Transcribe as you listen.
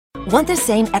Want the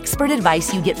same expert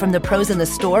advice you get from the pros in the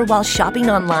store while shopping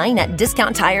online at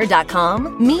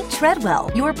DiscountTire.com? Meet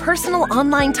Treadwell, your personal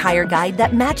online tire guide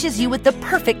that matches you with the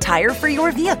perfect tire for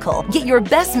your vehicle. Get your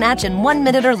best match in 1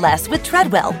 minute or less with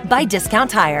Treadwell by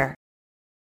Discount Tire.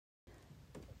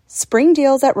 Spring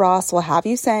deals at Ross will have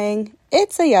you saying,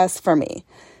 it's a yes for me.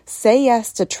 Say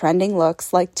yes to trending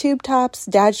looks like tube tops,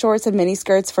 dad shorts, and mini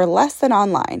skirts for less than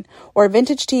online, or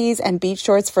vintage tees and beach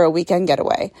shorts for a weekend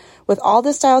getaway. With all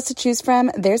the styles to choose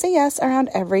from, there's a yes around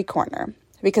every corner.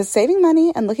 Because saving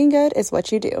money and looking good is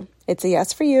what you do. It's a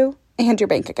yes for you and your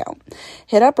bank account.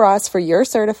 Hit up Ross for your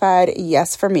certified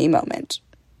yes for me moment.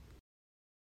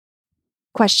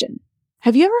 Question.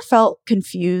 Have you ever felt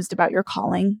confused about your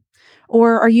calling?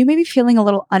 Or are you maybe feeling a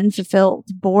little unfulfilled,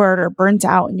 bored, or burnt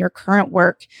out in your current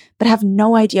work, but have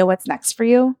no idea what's next for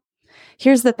you?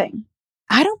 Here's the thing.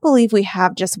 I don't believe we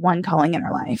have just one calling in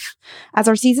our life. As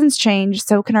our seasons change,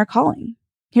 so can our calling.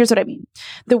 Here's what I mean.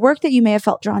 The work that you may have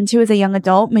felt drawn to as a young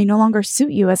adult may no longer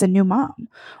suit you as a new mom.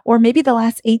 Or maybe the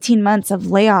last 18 months of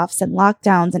layoffs and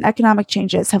lockdowns and economic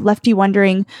changes have left you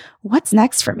wondering, what's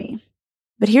next for me?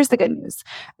 But here's the good news.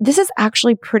 This is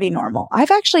actually pretty normal. I've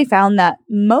actually found that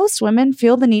most women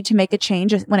feel the need to make a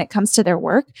change when it comes to their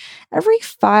work every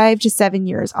 5 to 7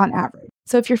 years on average.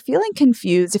 So if you're feeling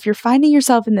confused, if you're finding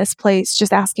yourself in this place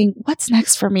just asking, what's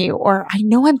next for me? Or I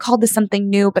know I'm called to something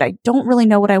new, but I don't really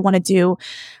know what I want to do.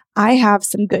 I have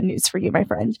some good news for you, my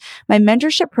friend. My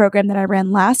mentorship program that I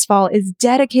ran last fall is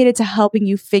dedicated to helping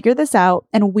you figure this out,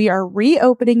 and we are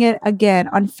reopening it again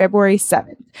on February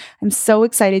 7th. I'm so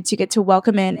excited to get to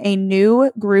welcome in a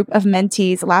new group of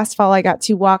mentees. Last fall, I got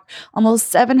to walk almost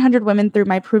 700 women through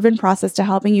my proven process to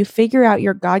helping you figure out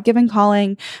your God-given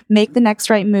calling, make the next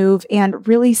right move, and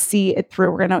really see it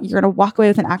through. You're gonna walk away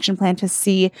with an action plan to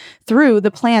see through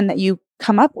the plan that you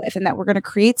come up with and that we're going to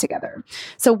create together.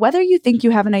 So whether you think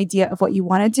you have an idea of what you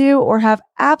want to do or have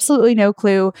absolutely no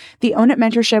clue, the Own It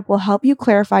Mentorship will help you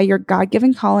clarify your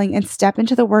God-given calling and step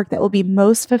into the work that will be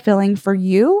most fulfilling for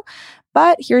you.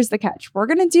 But here's the catch. We're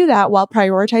going to do that while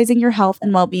prioritizing your health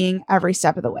and well-being every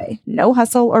step of the way. No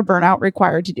hustle or burnout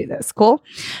required to do this. Cool?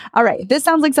 All right. If this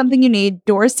sounds like something you need,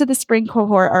 doors to the spring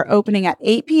cohort are opening at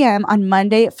 8 p.m. on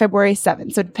Monday, February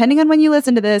 7th. So depending on when you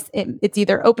listen to this, it's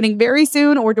either opening very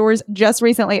soon or doors just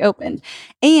recently opened.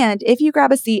 And if you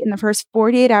grab a seat in the first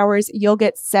 48 hours, you'll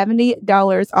get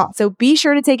 $70 off. So be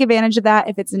sure to take advantage of that.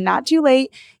 If it's not too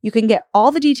late, you can get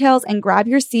all the details and grab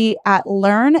your seat at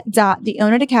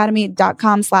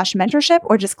learn.theownitacademy.com/mentorship,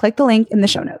 or just click the link in the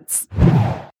show notes.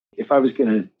 If I was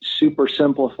going to super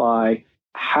simplify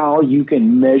how you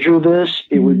can measure this,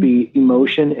 it would be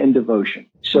emotion and devotion.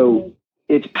 So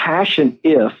it's passion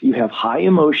if you have high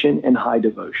emotion and high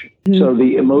devotion. So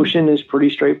the emotion is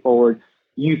pretty straightforward.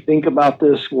 You think about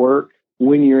this work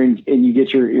when you're in, and you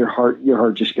get your heart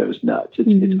just goes nuts.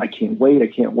 It's I can't wait.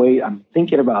 I'm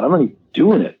thinking about it. I'm already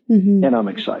doing it, and I'm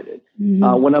excited.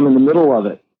 When I'm in the middle of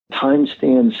it, time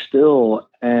stands still,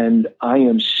 and I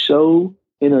am so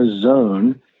in a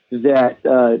zone that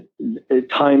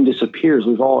time disappears.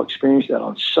 We've all experienced that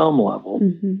on some level.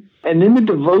 And then the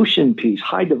devotion piece,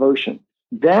 high devotion,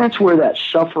 that's where that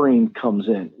suffering comes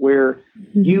in, where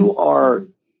you are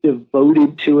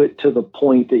devoted to it to the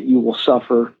point that you will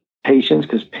suffer patience,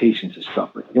 because patience is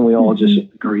suffering. And we all just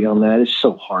agree on that. It's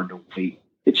so hard to wait.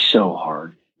 It's so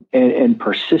hard. And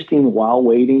persisting while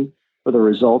waiting for the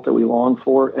result that we long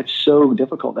for, it's so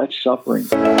difficult. That's suffering.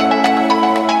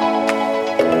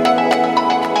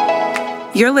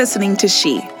 You're listening to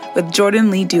She with Jordan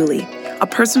Lee Dooley, a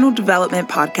personal development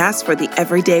podcast for the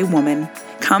everyday woman.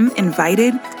 Come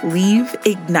invited, leave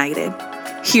ignited.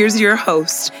 Here's your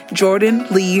host, Jordan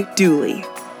Lee Dooley.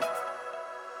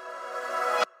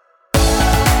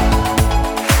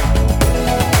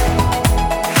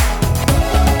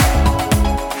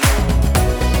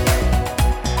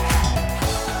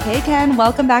 Hey, Ken,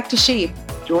 welcome back to She.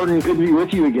 Jordan, good to be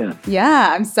with you again.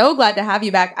 Yeah, I'm so glad to have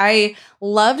you back. I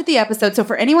loved the episode. So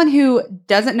for anyone who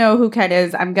doesn't know who Ken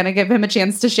is, I'm going to give him a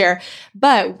chance to share.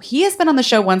 But he has been on the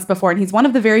show once before, and he's one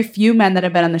of the very few men that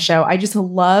have been on the show. I just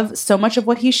love so much of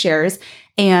what he shares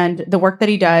and the work that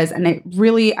he does. And it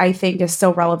really, I think, is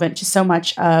so relevant to so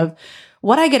much of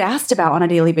what I get asked about on a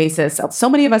daily basis. So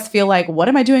many of us feel like, what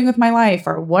am I doing with my life?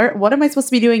 Or what am I supposed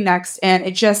to be doing next? And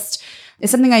it just is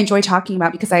something I enjoy talking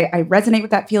about because I resonate with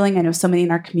that feeling. I know so many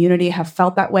in our community have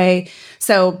felt that way.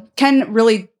 So Ken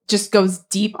really just goes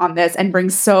deep on this and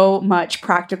brings so much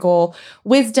practical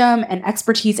wisdom and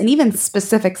expertise and even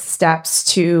specific steps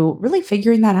to really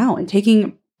figuring that out and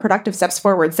taking productive steps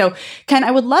forward. So Ken,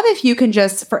 I would love if you can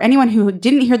just, for anyone who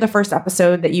didn't hear the first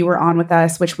episode that you were on with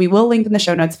us, which we will link in the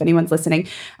show notes if anyone's listening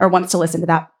or wants to listen to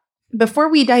that, Before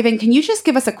we dive in, can you just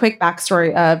give us a quick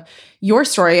backstory of your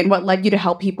story and what led you to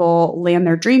help people land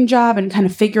their dream job and kind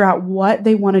of figure out what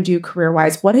they want to do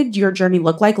career-wise? What did your journey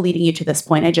look like leading you to this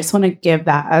point? I just want to give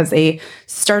that as a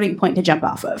starting point to jump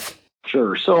off of.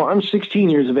 Sure. So I'm 16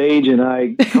 years of age, and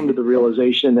I come to the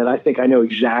realization that I think I know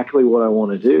exactly what I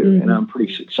want to do, and I'm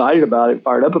pretty excited about it,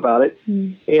 fired up about it.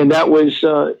 And that was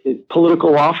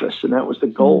political office, and that was the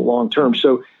goal long term.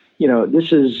 So,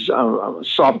 this is I'm a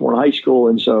sophomore in high school,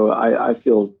 and so I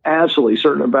feel absolutely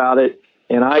certain about it.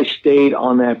 And I stayed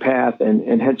on that path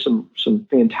and had some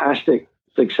fantastic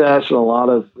success, and a lot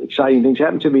of exciting things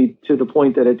happened to me, to the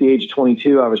point that at the age of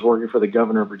 22, I was working for the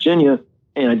governor of Virginia,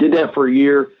 and I did that for a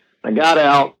year. I got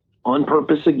out on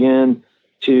purpose again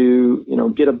to,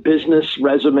 get a business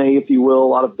resume, if you will, a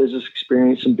lot of business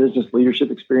experience and business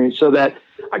leadership experience, so that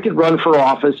I could run for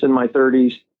office in my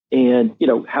 30s and,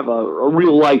 have a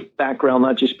real life background,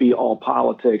 not just be all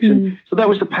politics. And so that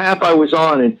was the path I was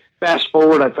on. And fast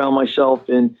forward, I found myself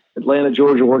in Atlanta,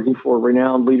 Georgia, working for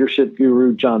renowned leadership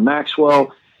guru John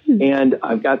Maxwell. And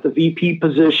I've got the VP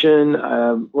position,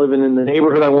 living in the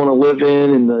neighborhood I want to live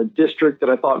in the district that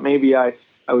I thought maybe I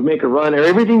would make a run.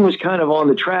 Everything was kind of on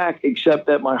the track, except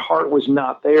that my heart was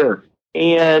not there.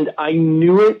 And I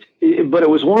knew it, but it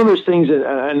was one of those things that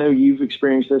I know you've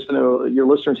experienced this, I know your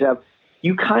listeners have.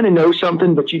 You kind of know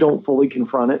something, but you don't fully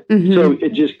confront it. So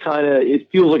it just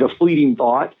it feels like a fleeting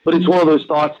thought, but it's one of those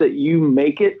thoughts that you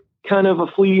make it kind of a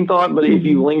fleeting thought. But if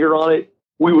you linger on it,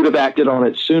 we would have acted on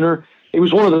it sooner. It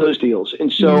was one of those deals.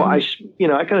 And so I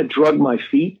kind of drug my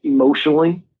feet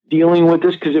emotionally dealing with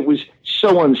this, because it was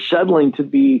so unsettling to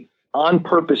be on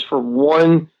purpose for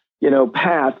one,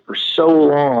 path for so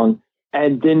long,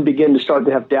 and then begin to start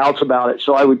to have doubts about it.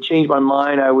 So I would change my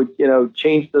mind. I would,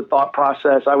 change the thought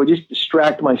process. I would just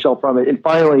distract myself from it. And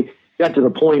finally got to the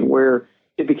point where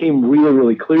it became really,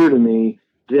 really clear to me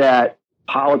that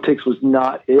politics was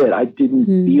not it. I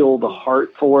didn't feel the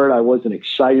heart for it. I wasn't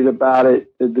excited about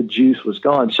it. The juice was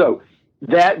gone. So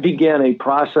that began a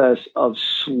process of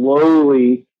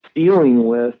slowly dealing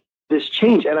with this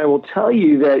change. And I will tell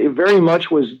you that it very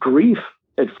much was grief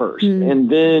at first, and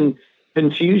then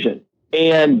confusion,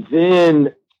 and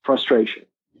then frustration.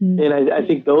 And I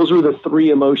think those were the three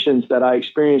emotions that I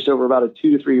experienced over about a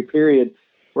 2 to 3 year period,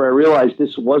 where I realized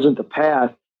this wasn't the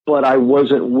path, but I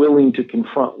wasn't willing to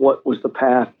confront what was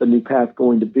the new path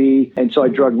going to be. And so I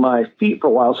dragged my feet for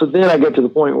a while. So then I got to the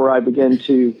point where I began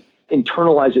to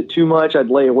internalize it too much. I'd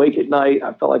lay awake at night.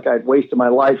 I felt like I'd wasted my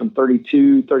life. I'm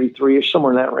 32, 33-ish,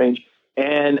 somewhere in that range.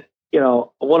 And,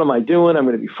 what am I doing? I'm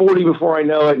going to be 40 before I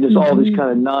know it. And just all these kind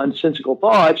of nonsensical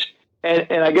thoughts.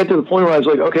 And I get to the point where I was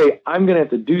like, okay, I'm going to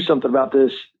have to do something about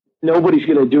this. Nobody's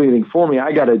going to do anything for me.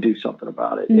 I got to do something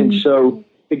about it. And so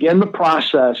began the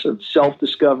process of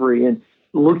self-discovery and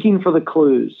looking for the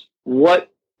clues.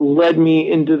 What led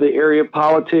me into the area of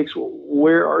politics?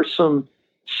 Where are some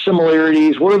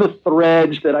similarities? What are the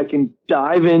threads that I can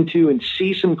dive into and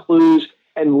see some clues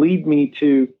and lead me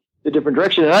to the different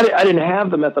direction? And I didn't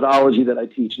have the methodology that I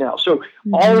teach now. So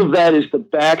all of that is the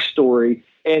backstory.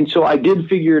 And so I did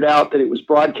figure it out that it was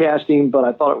broadcasting, but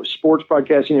I thought it was sports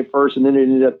broadcasting at first, and then it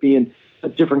ended up being a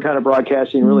different kind of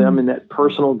broadcasting. Really, I'm in that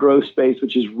personal growth space,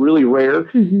 which is really rare,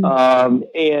 and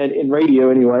in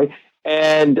radio anyway.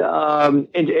 And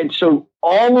so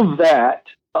all of that,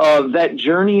 that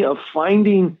journey of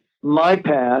finding my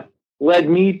path led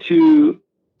me to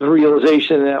the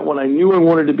realization that when I knew I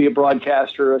wanted to be a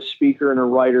broadcaster, a speaker, and a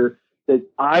writer, that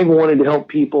I wanted to help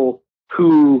people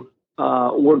who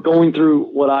were going through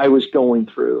what I was going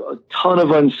through, a ton of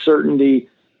uncertainty,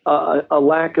 a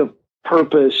lack of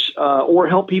purpose, or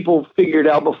help people figure it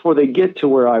out before they get to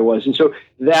where I was. And so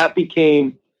that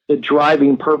became the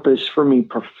driving purpose for me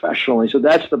professionally. So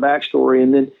that's the backstory.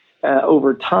 And then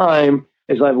over time,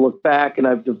 as I've looked back and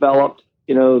I've developed,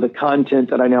 the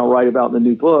content that I now write about in the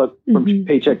new book, From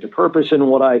Paycheck to Purpose, and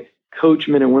what I coach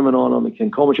men and women on the Ken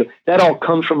Coleman Show, that all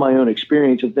comes from my own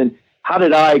experience of then how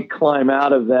did I climb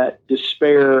out of that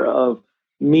despair of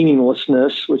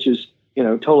meaninglessness, which is,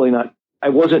 totally not, I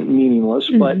wasn't meaningless,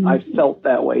 but I felt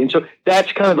that way. And so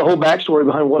that's kind of the whole backstory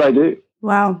behind what I do.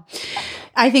 Wow.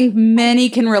 I think many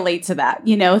can relate to that,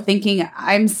 thinking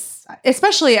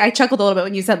especially I chuckled a little bit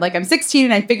when you said, I'm 16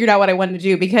 and I figured out what I wanted to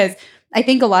do, because I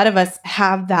think a lot of us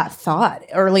have that thought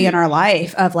early in our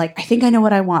life of I think I know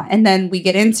what I want. And then we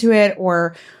get into it,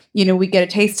 or, we get a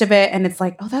taste of it and it's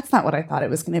like, oh, that's not what I thought it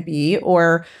was going to be.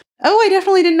 Or, oh, I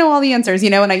definitely didn't know all the answers,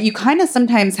 and you kind of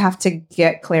sometimes have to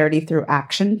get clarity through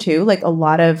action too. A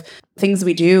lot of things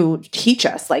we do teach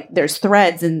us, there's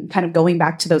threads and kind of going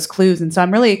back to those clues. And so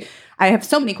I have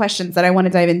so many questions that I want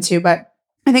to dive into, but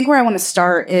I think where I want to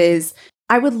start is,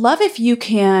 I would love if you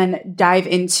can dive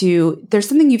into, there's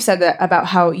something you've said about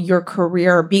how your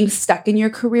career, being stuck in your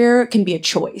career can be a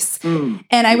choice. And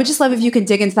I would just love if you could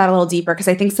dig into that a little deeper, because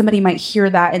I think somebody might hear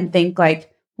that and think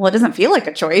like, well, it doesn't feel like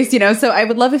a choice, So I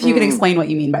would love if you could explain what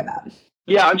you mean by that.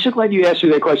 Yeah, I'm so glad you asked me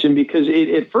that question, because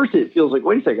at first it feels like,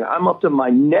 wait a second, I'm up to my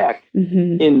neck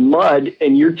in mud,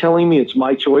 and you're telling me it's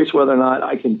my choice whether or not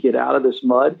I can get out of this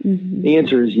mud? The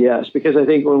answer is yes, because I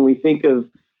think when we think of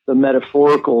the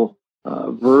metaphorical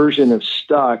version of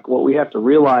stuck, what we have to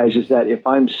realize is that if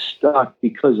I'm stuck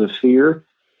because of fear,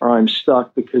 or I'm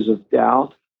stuck because of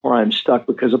doubt, or I'm stuck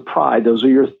because of pride, those are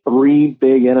your three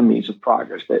big enemies of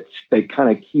progress that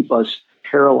kind of keep us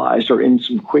paralyzed or in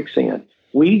some quicksand.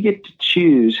 We get to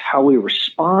choose how we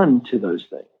respond to those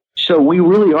things. So we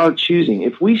really are choosing.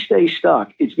 If we stay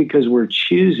stuck, it's because we're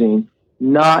choosing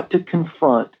not to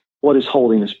confront what is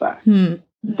holding us back.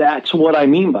 That's what I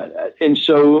mean by that. And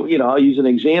so, I'll use an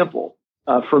example.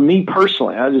 For me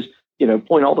personally, I just,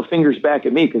 point all the fingers back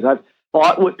at me, because I've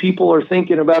thought what people are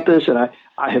thinking about this, and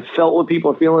I have felt what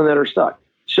people are feeling that are stuck.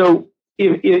 So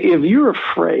if you're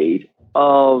afraid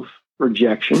of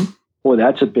rejection, well,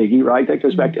 that's a biggie, right? That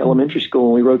goes back to elementary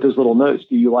school when we wrote those little notes.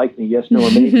 Do you like me? Yes, no,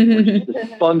 or maybe. Which is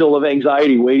this bundle of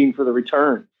anxiety waiting for the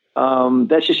return.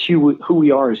 That's just who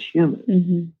we are as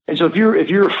humans. And so if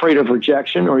you're afraid of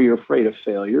rejection, or you're afraid of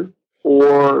failure,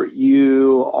 or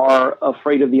you are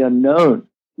afraid of the unknown,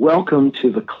 welcome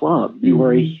to the club. You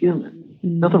are a human.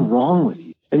 Nothing wrong with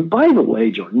you. And by the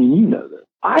way, Jordan, you know this,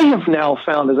 I have now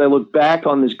found, as I look back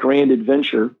on this grand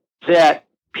adventure, that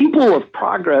people of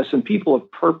progress and people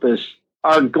of purpose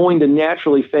are going to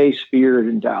naturally face fear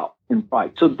and doubt and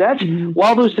pride. So that's,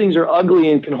 while those things are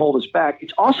ugly and can hold us back,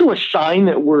 it's also a sign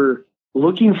that we're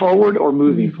looking forward or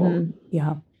moving forward.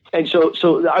 Yeah. And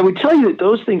so I would tell you that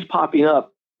those things popping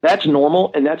up, that's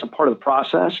normal, and that's a part of the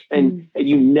process. And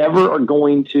you never are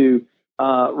going to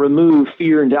remove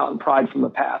fear and doubt and pride from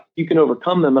the path. You can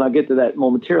overcome them, and I'll get to that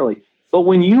momentarily. But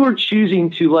when you are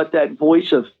choosing to let that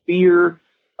voice of fear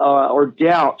or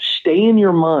doubt stay in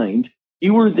your mind,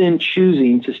 you are then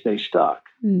choosing to stay stuck.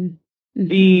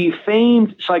 The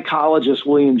famed psychologist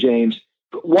William James,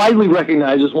 widely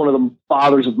recognized as one of the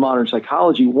fathers of modern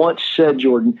psychology, once said,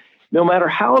 Jordan, no matter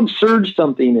how absurd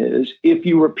something is, if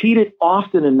you repeat it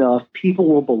often enough, people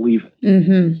will believe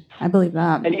it. I believe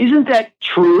that. And isn't that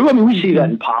true? I mean, we see that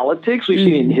in politics. We've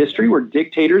seen it in history where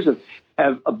dictators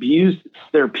have abused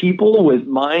their people with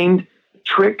mind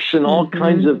tricks and all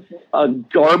kinds of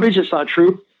garbage. It's not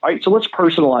true. All right, so let's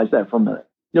personalize that for a minute.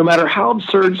 No matter how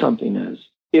absurd something is,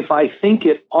 if I think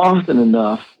it often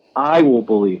enough, I will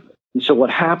believe it. And so what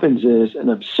happens is an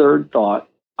absurd thought,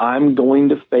 I'm going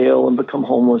to fail and become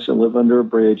homeless and live under a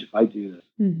bridge if I do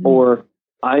this. Or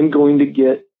I'm going to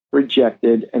get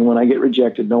rejected, and when I get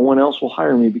rejected, no one else will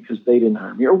hire me because they didn't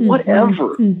hire me, or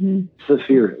whatever the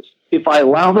fear is. If I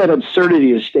allow that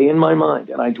absurdity to stay in my mind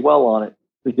and I dwell on it,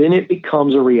 then it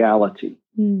becomes a reality.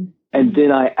 And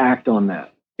then I act on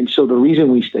that. And so the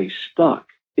reason we stay stuck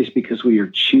is because we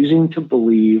are choosing to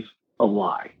believe a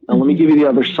lie. Now, let me give you the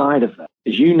other side of that.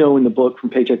 As you know, in the book From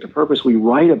Paycheck to Purpose, we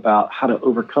write about how to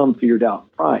overcome fear, doubt,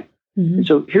 and pride. And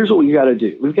so here's what we got to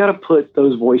do. We've got to put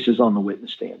those voices on the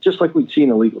witness stand, just like we'd see in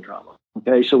a legal drama.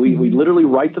 Okay, so we literally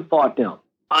write the thought down.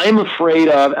 I'm afraid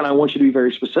of, and I want you to be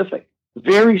very specific.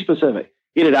 Very specific.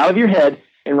 Get it out of your head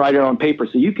and write it on paper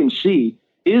so you can see,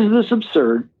 is this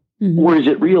absurd or is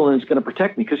it real and it's going to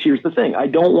protect me? Because here's the thing. I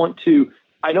don't want to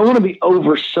be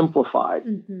oversimplified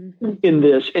in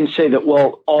this and say that,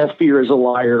 well, all fear is a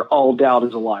liar, all doubt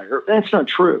is a liar. That's not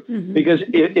true. Because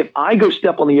if I go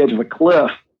step on the edge of a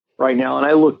cliff right now and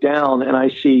I look down and I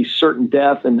see certain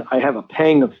death and I have a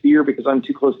pang of fear because I'm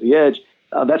too close to the edge,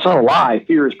 that's not a lie.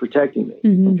 Fear is protecting me.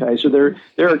 Okay, so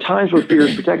there are times where fear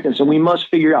is protecting us, and we must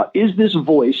figure out, is this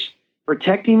voice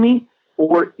protecting me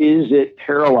or is it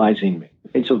paralyzing me?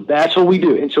 And so that's what we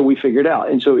do. And so we figure it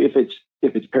out. And so if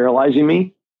it's paralyzing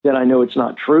me, then I know it's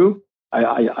not true.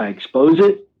 I expose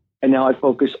it, and now I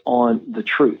focus on the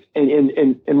truth.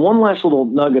 And one last little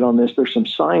nugget on this, there's some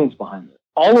science behind this.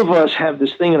 All of us have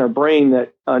this thing in our brain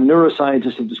that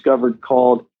neuroscientists have discovered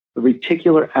called the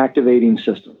reticular activating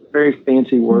system. Very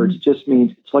fancy words. It just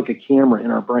means it's like a camera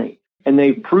in our brain. And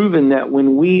they've proven that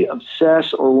when we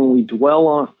obsess or when we dwell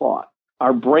on a thought,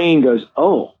 our brain goes,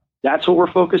 oh, that's what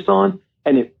we're focused on.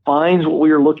 And it finds what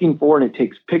we are looking for, and it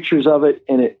takes pictures of it,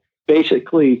 and it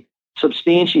basically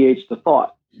substantiates the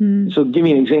thought. So give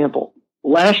me an example.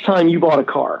 Last time you bought a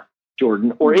car,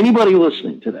 Jordan, or anybody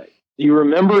listening today, do you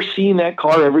remember seeing that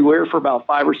car everywhere for about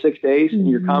 5 or 6 days? And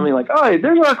you're commenting like, oh,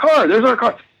 there's our car, there's our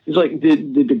car. It's like,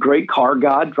 did the great car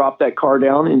god drop that car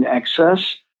down in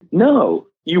excess? No,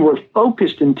 You were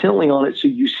focused intently on it, so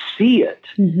you see it.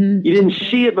 You didn't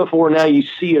see it before, now you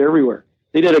see it everywhere.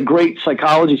 They did a great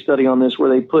psychology study on this where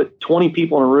they put 20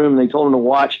 people in a room and they told them to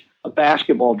watch a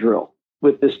basketball drill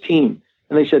with this team.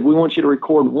 And they said, we want you to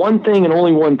record one thing and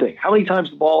only one thing. How many times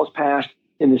the ball is passed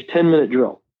in this 10-minute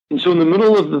drill? And so in the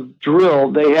middle of the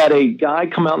drill, they had a guy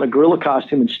come out in a gorilla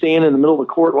costume and stand in the middle of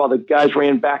the court while the guys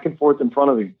ran back and forth in front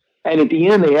of him. And at the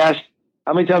end, they asked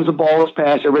how many times the ball was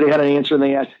passed. Everybody had an answer, and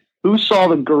they asked, who saw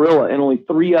the gorilla? And only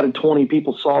 3 out of 20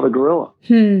 people saw the gorilla.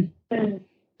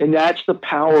 And that's the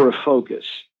power of focus.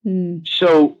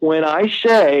 So when I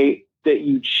say that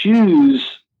you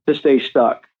choose to stay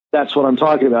stuck, that's what I'm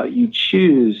talking about. You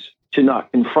choose to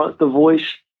not confront the voice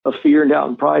of fear and doubt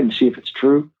and pride and see if it's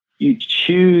true. You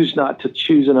choose not to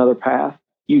choose another path.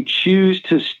 You choose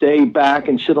to stay back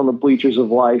and sit on the bleachers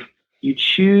of life. You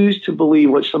choose to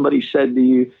believe what somebody said to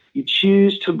you. You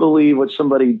choose to believe what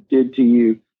somebody did to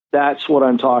you. That's what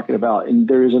I'm talking about. And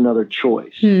there is another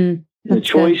choice. The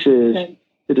choice is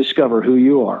to discover who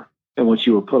you are and what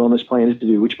you were put on this planet to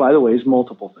do, which, by the way, is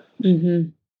multiple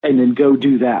things. And then go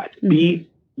do that. Be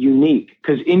unique,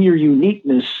 because in your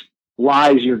uniqueness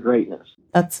lies your greatness.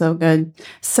 That's so good.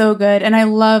 So good. And I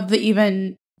love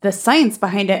even the science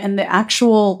behind it and the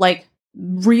actual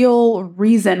real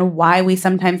reason why we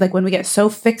sometimes, when we get so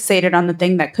fixated on the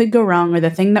thing that could go wrong or the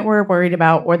thing that we're worried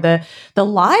about or the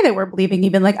lie that we're believing,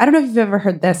 even I don't know if you've ever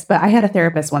heard this, but I had a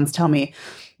therapist once tell me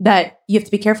that you have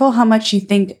to be careful how much you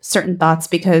think certain thoughts,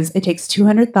 because it takes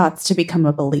 200 thoughts to become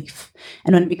a belief.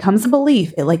 And when it becomes a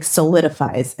belief, it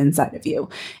solidifies inside of you.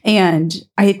 And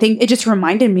I think it just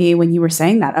reminded me when you were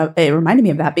saying that, it reminded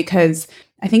me of that, because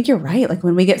I think you're right.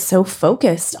 When we get so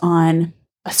focused on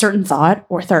a certain thought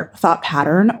or thought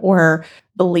pattern or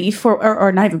belief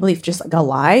or not even belief, just a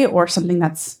lie or something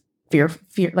that's fear,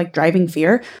 driving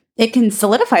fear, it can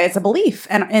solidify as a belief.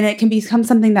 And it can become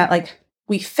something that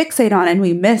we fixate on and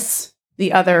we miss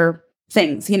the other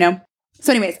things,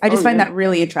 So anyways, I just find that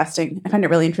really interesting. I find it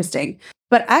really interesting.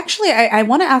 But actually, I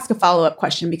want to ask a follow-up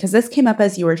question, because this came up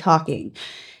as you were talking.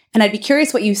 And I'd be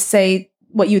curious what you'd say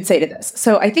to this.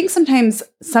 So I think sometimes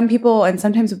some people, and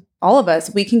sometimes all of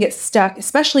us, we can get stuck,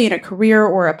 especially in a career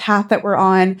or a path that we're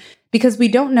on, because we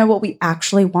don't know what we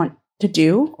actually want to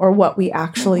do or what we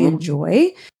actually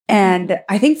enjoy. And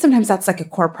I think sometimes that's a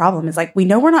core problem, is we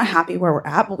know we're not happy where we're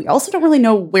at, but we also don't really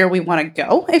know where we want to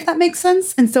go, if that makes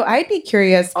sense. And so I'd be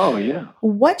curious,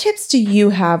 what tips do you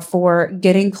have for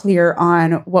getting clear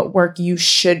on what work you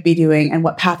should be doing and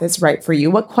what path is right for you?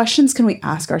 What questions can we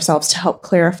ask ourselves to help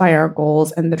clarify our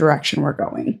goals and the direction we're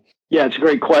going? Yeah, it's a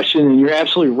great question. And you're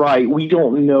absolutely right. We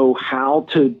don't know how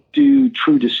to do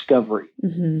true discovery.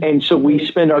 And so we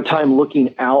spend our time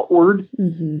looking outward,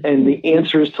 and the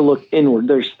answer is to look inward.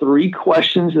 There's 3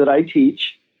 questions that I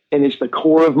teach, and it's the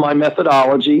core of my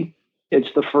methodology.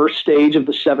 It's the first stage of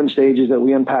the 7 stages that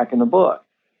we unpack in the book.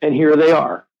 And here they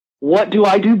are. What do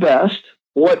I do best?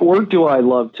 What work do I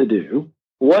love to do?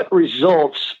 What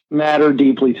results matter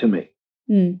deeply to me?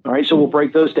 All right, so we'll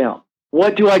break those down.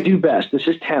 What do I do best? This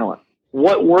is talent.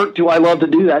 What work do I love to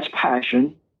do? That's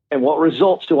passion. And what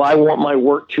results do I want my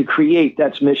work to create?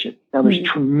 That's mission. Now, there's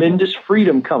tremendous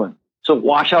freedom coming. So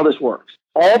watch how this works.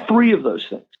 All 3 of those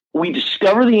things. We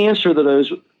discover the answer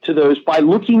to those by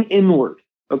looking inward.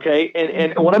 Okay?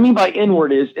 And what I mean by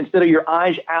inward is, instead of your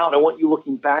eyes out, I want you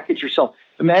looking back at yourself.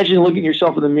 Imagine looking at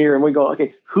yourself in the mirror and we go,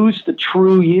 okay, who's the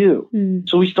true you?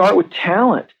 So we start with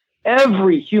talent.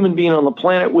 Every human being on the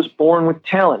planet was born with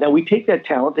talent. Now, we take that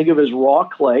talent, think of it as raw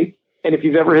clay. And if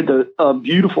you've ever had the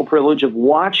beautiful privilege of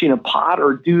watching a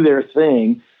potter do their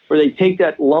thing, where they take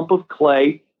that lump of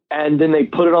clay and then they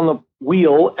put it on the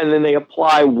wheel, and then they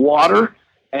apply water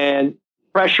and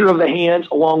pressure of the hands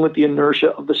along with the inertia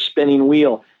of the spinning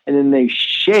wheel. And then they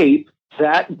shape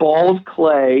that ball of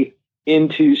clay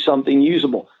into something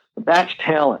usable. That's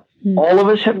talent. All of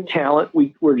us have talent.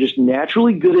 We're just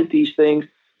naturally good at these things.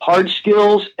 Hard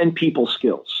skills and people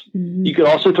skills. You could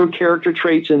also throw character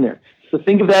traits in there. So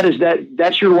think of that as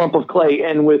that's your lump of clay.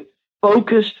 And with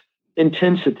focused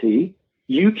intensity,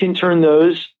 you can turn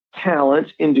those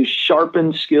talents into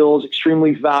sharpened skills,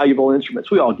 extremely valuable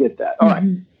instruments. We all get that. All right.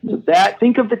 So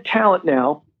think of the talent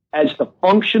now as the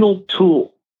functional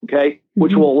tool, okay,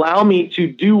 which will allow me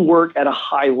to do work at a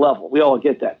high level. We all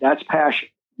get that. That's passion.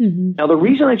 Now, the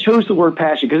reason I chose the word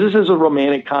passion, because this has a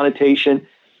romantic connotation,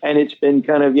 and it's been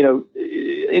kind of,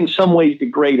 in some ways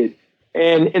degraded.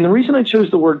 And the reason I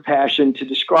chose the word passion to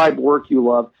describe work you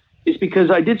love is because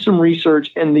I did some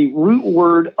research, and the root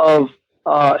word of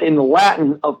in the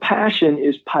Latin of passion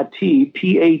is pati,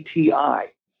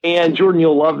 P-A-T-I. And Jordan,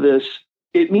 you'll love this.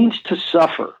 It means to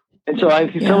suffer. And so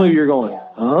I think some of you are going,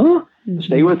 huh? Mm-hmm.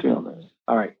 Stay with me on this.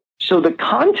 All right. So the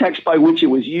context by which it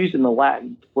was used in the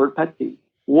Latin word pati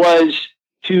was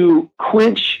to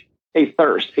quench a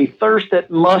thirst that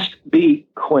must be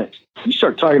quenched. You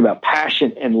start talking about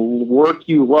passion and work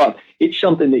you love. It's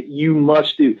something that you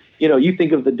must do. You know, you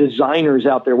think of the designers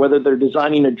out there, whether they're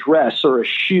designing a dress or a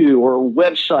shoe or a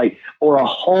website or a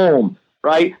home,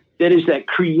 right? That is that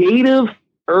creative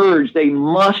urge. They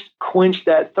must quench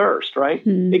that thirst, right?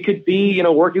 Mm-hmm. It could be, you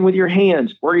know, working with your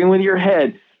hands, working with your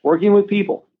head, working with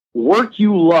people. Work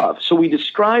you love. So we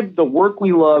describe the work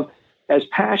we love as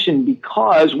passion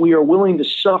because we are willing to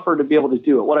suffer to be able to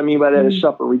do it. What I mean by that is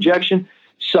suffer rejection,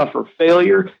 suffer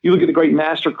failure. You look at the great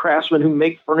master craftsmen who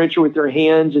make furniture with their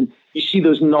hands, and you see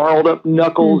those gnarled up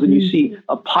knuckles, and you see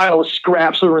a pile of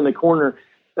scraps over in the corner.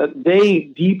 They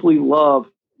deeply love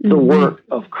the work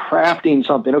of crafting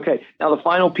something. Okay, now the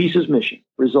final piece is mission,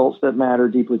 results that matter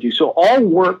deeply to you. So all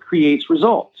work creates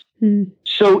results.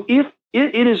 So if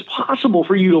it is possible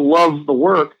for you to love the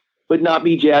work, but not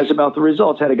be jazzed about the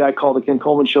results. I had a guy call the Ken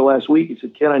Coleman show last week. He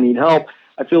said, Ken, I need help.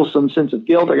 I feel some sense of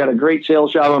guilt. I got a great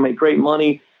sales job. I make great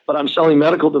money, but I'm selling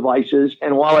medical devices.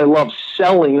 And while I love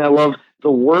selling, I love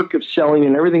the work of selling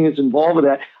and everything that's involved with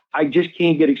that, I just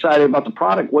can't get excited about the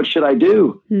product. What should I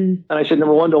do? And I said,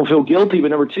 number one, don't feel guilty.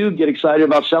 But number two, get excited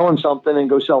about selling something and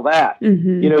go sell that.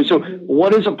 You know, so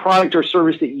what is a product or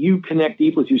service that you connect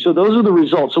deeply to? So those are the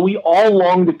results. So we all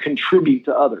long to contribute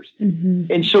to others.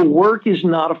 And so work is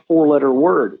not a 4-letter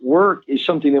word. Work is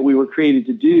something that we were created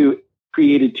to do,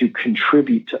 created to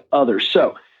contribute to others.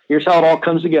 So here's how it all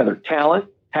comes together. Talent,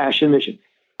 passion, mission.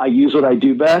 I use what I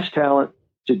do best, talent,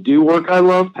 to do work I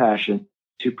love, passion,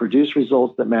 to produce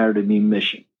results that matter to me,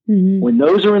 mission. When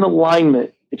those are in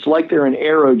alignment, it's like they're an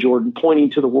arrow, Jordan,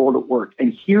 pointing to the world at work.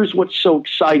 And here's what's so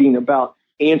exciting about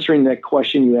answering that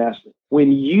question you asked me.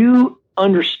 When you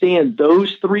understand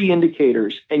those 3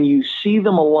 indicators and you see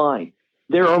them align,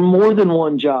 there are more than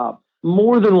one job,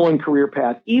 more than one career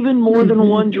path, even more than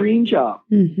one dream job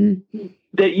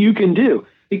that you can do,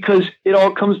 because it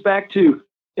all comes back to,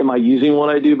 am I using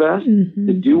what I do best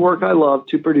to do work I love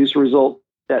to produce a result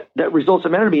that results that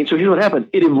matter to me? And so here's what happened.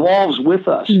 It evolves with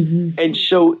us. And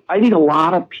so I think a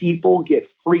lot of people get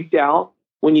freaked out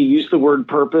when you use the word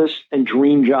purpose and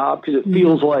dream job, because it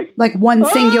feels like one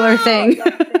singular thing.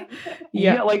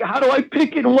 Yeah. Like, how do I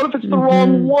pick it? And what if it's the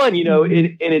wrong one? You know,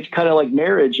 and it's kind of like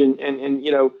marriage and,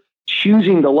 you know,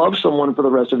 choosing to love someone for the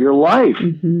rest of your life.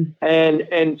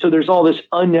 And so there's all this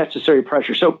unnecessary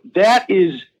pressure. So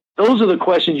those are the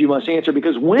questions you must answer,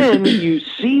 because when you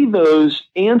see those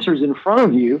answers in front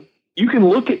of you, you can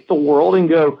look at the world and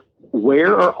go,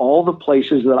 where are all the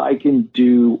places that I can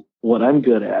do what I'm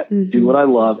good at, do what I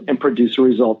love, and produce a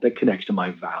result that connects to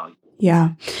my value?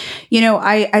 Yeah. You know,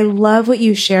 I love what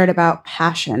you shared about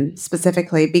passion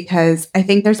specifically, because I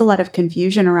think there's a lot of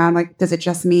confusion around, like, does it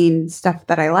just mean stuff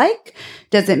that I like?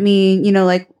 Does it mean, you know,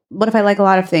 like, what if I like a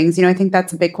lot of things? You know, I think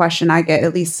that's a big question I get,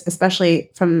 at least,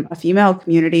 especially from a female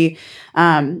community.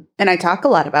 And I talk a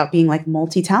lot about being like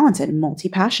multi-talented,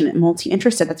 multi-passionate,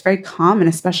 multi-interested. That's very common,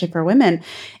 especially for women.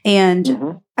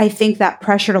 And I think that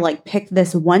pressure to like pick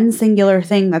this one singular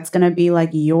thing that's going to be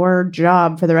like your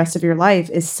job for the rest of your life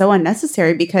is so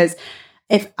unnecessary, because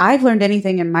if I've learned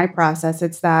anything in my process,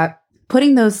 it's that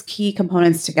putting those key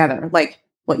components together, like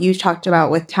what you talked about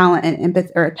with talent and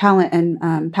empathy, or talent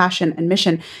and passion and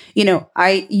mission, you know,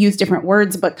 I use different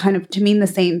words, but kind of to mean the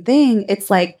same thing.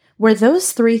 It's like where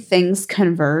those 3 things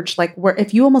converge, like where,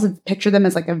 if you almost picture them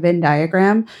as like a Venn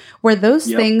diagram, where those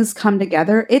things come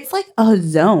together, it's like a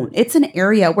zone. It's an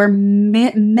area where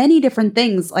many different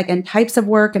things, like, and types of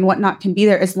work and whatnot can be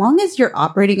there. As long as you're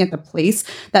operating at the place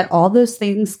that all those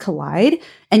things collide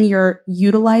and you're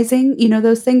utilizing, you know,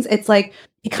 those things, it's like,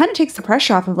 it kind of takes the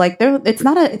pressure off of like, it's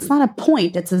not a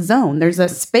point, it's a zone. There's a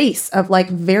space of like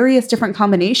various different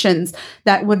combinations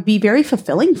that would be very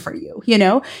fulfilling for you, you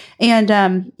know?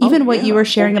 And even what you were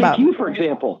sharing about you, for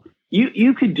example,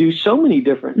 you could do so many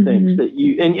different things that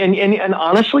you, and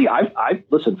honestly, I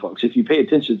listen, folks, if you pay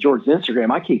attention to Jordan's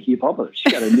Instagram, I can't keep up with her.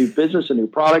 She's got a new business, a new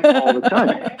product all the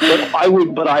time.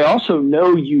 But I also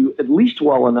know you at least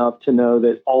well enough to know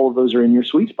that all of those are in your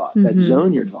sweet spot, that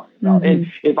zone you're talking about.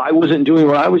 And if I wasn't doing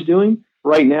what I was doing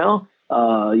right now,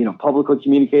 you know, publicly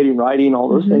communicating, writing, all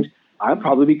those things, I'd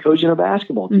probably be coaching a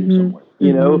basketball team somewhere,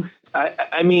 you know?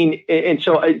 I mean, and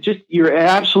so you're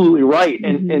absolutely right.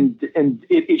 And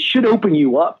it should open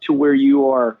you up to where you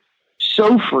are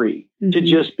so free to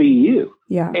just be you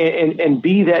and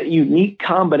be that unique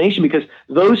combination, because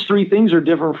those 3 things are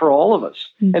different for all of us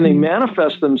and they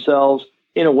manifest themselves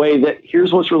in a way that,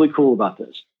 here's what's really cool about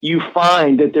this. You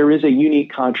find that there is a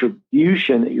unique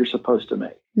contribution that you're supposed to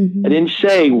make. I didn't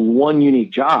say one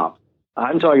unique job.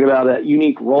 I'm talking about that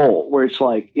unique role where it's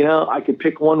like, I could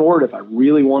pick one word if I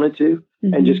really wanted to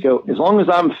and just go, as long as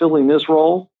I'm filling this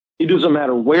role, it doesn't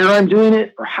matter where I'm doing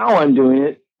it or how I'm doing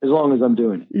it, as long as I'm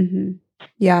doing it.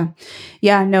 Yeah.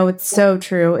 Yeah. No, it's so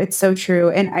true. It's so true.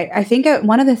 And I think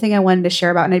one other thing I wanted to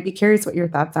share about, and I'd be curious what your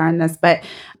thoughts are on this, but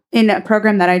in a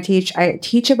program that I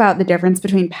teach about the difference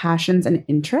between passions and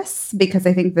interests, because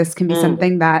I think this can be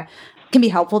something that can be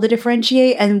helpful to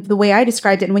differentiate. And the way I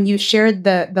described it, and when you shared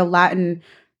the Latin,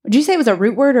 would you say it was a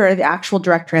root word or the actual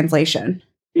direct translation?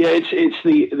 Yeah, it's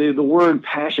the word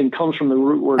passion comes from the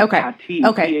root word pati,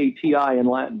 P-A-T-I in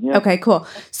Latin. Yeah. Okay, cool.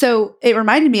 So it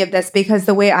reminded me of this because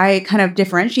the way I kind of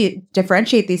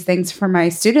differentiate these things for my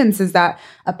students is that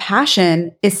a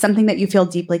passion is something that you feel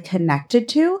deeply connected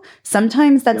to.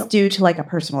 Sometimes that's due to like a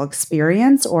personal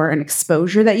experience or an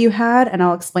exposure that you had. And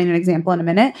I'll explain an example in a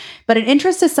minute. But an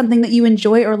interest is something that you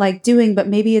enjoy or like doing, but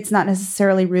maybe it's not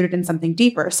necessarily rooted in something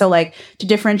deeper. So like to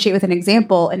differentiate with an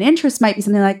example, an interest might be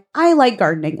something like, I like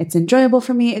gardening. It's enjoyable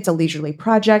for me. It's a leisurely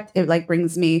project. It like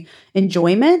brings me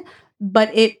enjoyment. But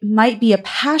it might be a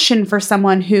passion for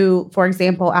someone who, for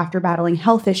example, after battling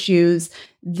health issues,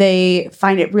 they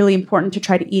find it really important to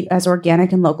try to eat as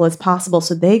organic and local as possible.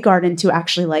 So they garden to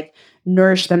actually like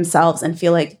nourish themselves and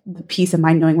feel like the peace of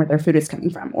mind knowing where their food is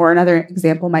coming from. Or another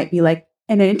example might be like,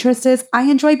 an interest is I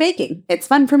enjoy baking. It's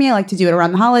fun for me. I like to do it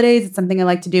around the holidays. It's something I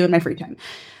like to do in my free time.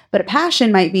 But a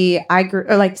passion might be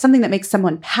or like something that makes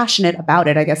someone passionate about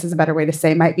it, I guess is a better way to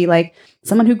say, might be like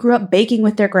someone who grew up baking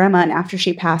with their grandma and after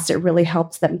she passed, it really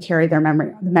helped them carry the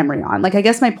memory on. Like, I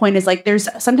guess my point is like, there's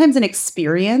sometimes an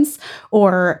experience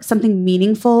or something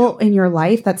meaningful in your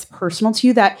life that's personal to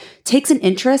you that takes an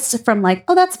interest from like,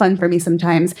 oh, that's fun for me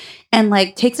sometimes. And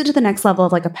like takes it to the next level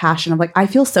of like a passion of like, I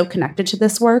feel so connected to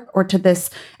this work or to this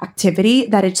activity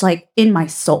that it's like in my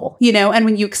soul, And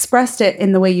when you expressed it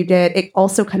in the way you did, it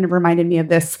also kind of reminded me of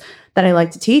this that I like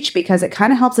to teach because it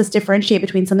kind of helps us differentiate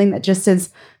between something that just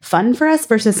is fun for us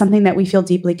versus something that we feel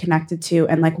deeply connected to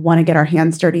and like want to get our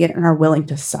hands dirty in and are willing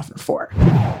to suffer for.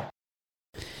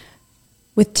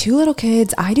 With 2 little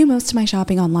kids, I do most of my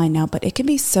shopping online now, but it can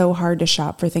be so hard to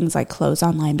shop for things like clothes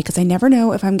online because I never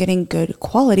know if I'm getting good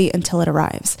quality until it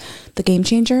arrives. The game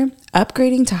changer?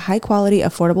 Upgrading to high quality,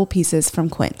 affordable pieces from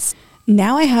Quince.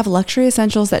 Now I have luxury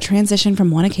essentials that transition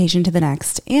from one occasion to the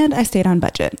next, and I stayed on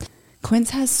budget. Quince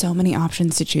has so many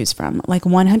options to choose from, like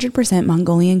 100%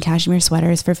 Mongolian cashmere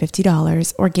sweaters for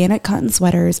 $50, organic cotton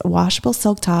sweaters, washable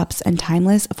silk tops, and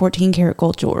timeless 14-karat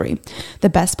gold jewelry. The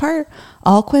best part?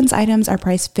 All Quince items are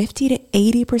priced 50 to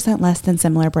 80% less than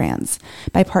similar brands.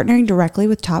 By partnering directly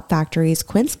with top factories,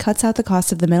 Quince cuts out the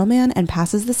cost of the middleman and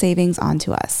passes the savings on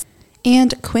to us.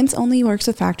 And Quince only works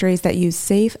with factories that use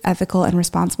safe, ethical, and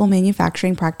responsible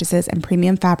manufacturing practices and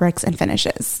premium fabrics and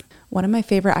finishes. One of my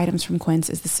favorite items from Quince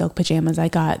is the silk pajamas I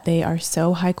got. They are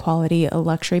so high quality,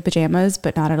 luxury pajamas,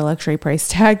 but not at a luxury price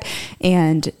tag.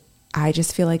 And I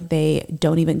just feel like they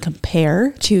don't even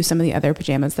compare to some of the other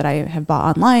pajamas that I have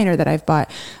bought online or that I've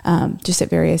bought just at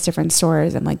various different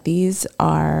stores. And like, these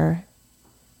are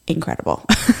incredible.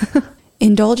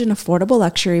 Indulge in affordable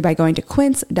luxury by going to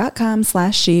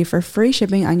quince.com/she for free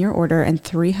shipping on your order and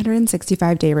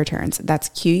 365-day returns. That's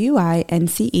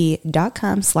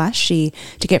QUINCE.com/she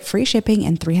to get free shipping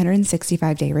and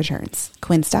 365-day returns.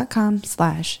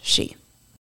 Quince.com/she.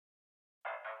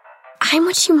 I'm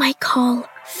what you might call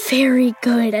very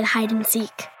good at hide and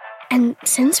seek. And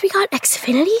since we got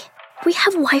Xfinity, we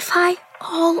have Wi-Fi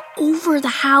all over the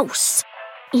house,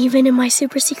 even in my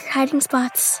super secret hiding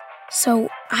spots. So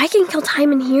I can kill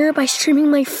time in here by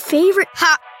streaming my favorite...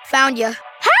 Ha! Found you.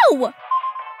 How?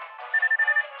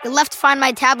 You left Find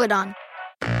My tablet on.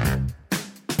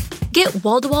 Get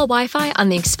wall-to-wall Wi-Fi on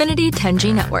the Xfinity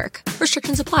 10G network.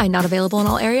 Restrictions apply. Not available in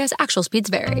all areas. Actual speeds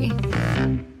vary.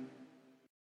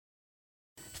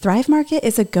 Thrive Market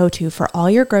is a go-to for all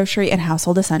your grocery and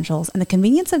household essentials, and the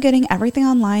convenience of getting everything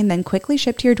online then quickly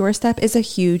shipped to your doorstep is a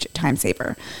huge time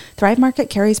saver. Thrive Market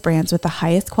carries brands with the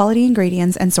highest quality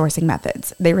ingredients and sourcing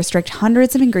methods. They restrict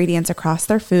hundreds of ingredients across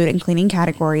their food and cleaning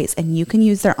categories, and you can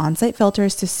use their on-site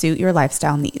filters to suit your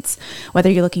lifestyle needs.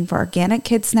 Whether you're looking for organic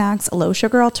kid snacks,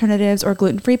 low-sugar alternatives, or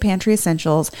gluten-free pantry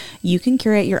essentials, you can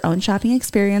curate your own shopping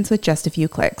experience with just a few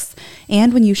clicks.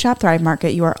 And when you shop Thrive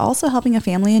Market, you are also helping a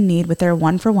family in need with their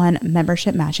one-for-one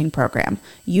membership matching program.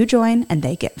 You join and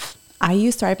they give. I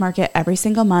use Thrive Market every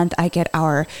single month. I get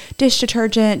our dish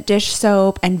detergent, dish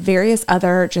soap, and various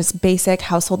other just basic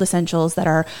household essentials that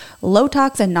are low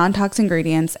tox and non-tox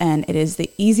ingredients, and it is the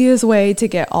easiest way to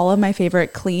get all of my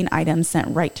favorite clean items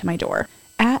sent right to my door.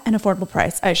 At an affordable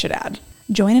price, I should add.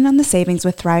 Join in on the savings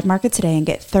with Thrive Market today and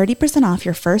get 30% off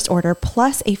your first order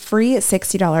plus a free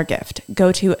 $60 gift.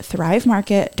 Go to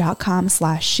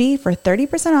thrivemarket.com/she for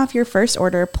 30% off your first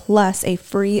order plus a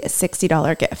free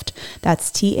 $60 gift. That's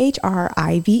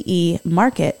THRIVE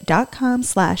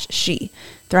market.com/she.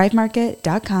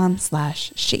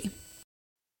 thrivemarket.com/she.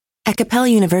 At Capella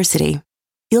University,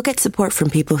 you'll get support from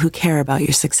people who care about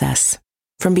your success.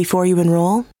 From before you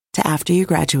enroll to after you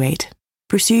graduate,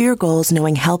 pursue your goals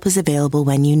knowing help is available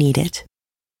when you need it.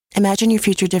 Imagine your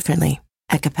future differently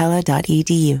at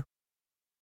capella.edu.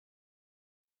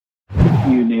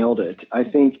 You nailed it. I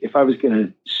think if I was going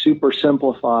to super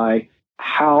simplify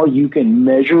how you can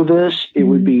measure this, it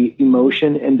would be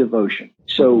emotion and devotion.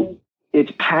 So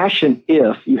it's passion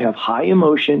if you have high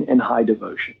emotion and high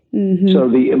devotion. So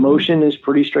the emotion is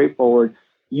pretty straightforward.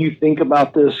 You think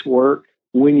about this work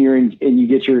when you're in, and you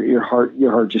get your heart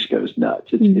just goes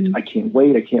nuts. It's I can't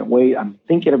wait. I'm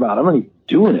thinking about it. I'm only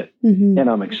doing it, and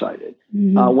I'm excited.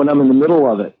 When I'm in the middle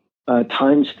of it,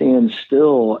 time stands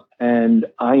still, and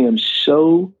I am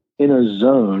so in a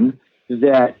zone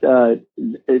that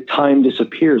time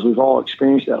disappears. We've all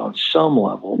experienced that on some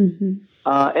level.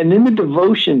 And then the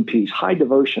devotion piece, high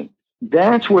devotion,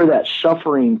 that's where that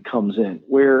suffering comes in,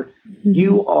 where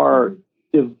you are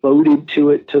devoted to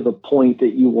it to the point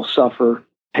that you will suffer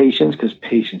patience, because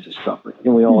patience is suffering.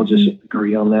 And we all just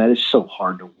agree on that. It's so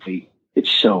hard to wait.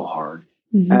 It's so hard.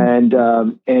 And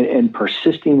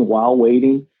persisting while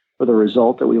waiting for the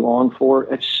result that we long for,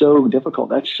 it's so difficult.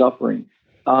 That's suffering.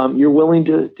 You're willing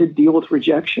to deal with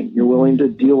rejection. You're willing to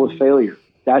deal with failure.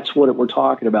 That's what we're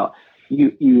talking about.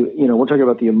 We're talking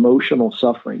about the emotional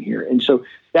suffering here. And so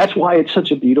that's why it's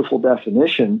such a beautiful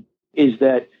definition, is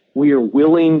that we are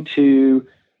willing to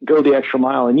go the extra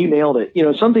mile. And you nailed it.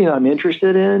 Something I'm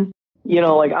interested in,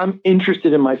 like I'm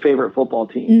interested in my favorite football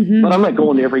team, but I'm not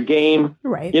going to every game.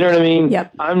 Right. You know what I mean?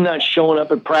 Yep. I'm not showing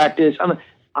up at practice.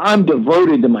 I'm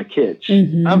devoted to my kids.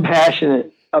 I'm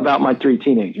passionate about my 3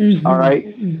 teenagers. All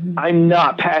right. I'm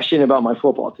not passionate about my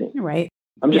football team. Right.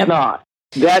 I'm just not.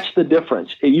 That's the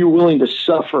difference. You're willing to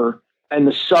suffer, and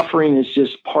the suffering is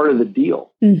just part of the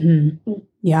deal.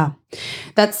 Yeah,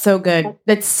 that's so good.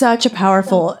 That's such a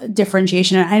powerful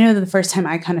differentiation. And I know that the first time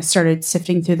I kind of started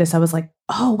sifting through this, I was like,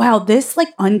 oh, wow, this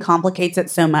like uncomplicates it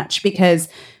so much, because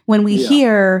when we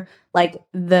hear like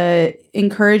the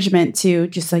encouragement to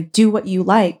just like do what you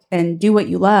like and do what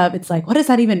you love, it's like, what does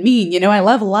that even mean? I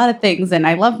love a lot of things, and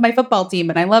I love my football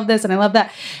team, and I love this and I love that.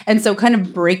 And so kind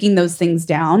of breaking those things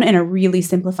down in a really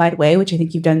simplified way, which I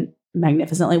think you've done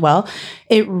magnificently well,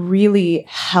 it really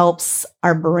helps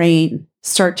our brain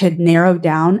start to narrow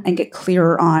down and get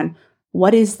clearer on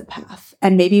what is the path,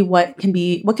 and maybe what can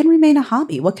remain a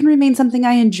hobby, what can remain something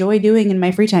I enjoy doing in my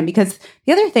free time. Because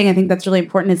the other thing I think that's really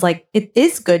important is like, it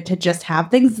is good to just have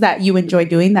things that you enjoy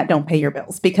doing that don't pay your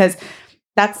bills, because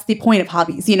that's the point of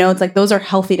hobbies. It's like those are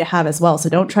healthy to have as well. So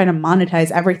don't try to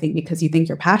monetize everything because you think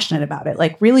you're passionate about it.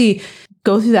 Like really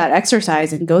go through that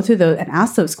exercise and go through and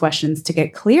ask those questions to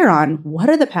get clear on what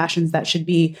are the passions that should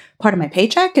be part of my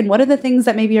paycheck, and what are the things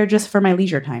that maybe are just for my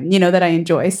leisure time, that I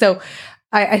enjoy. So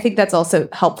I think that's also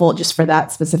helpful just for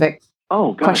that specific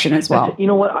question as well. You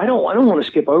know what? I don't want to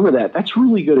skip over that. That's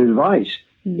really good advice.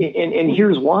 And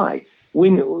here's why.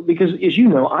 Because as you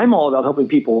know, I'm all about helping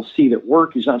people see that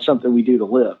work is not something we do to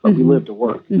live, but we live to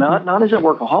work, not as a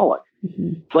workaholic.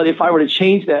 But if I were to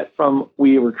change that from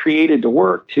we were created to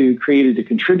work to created to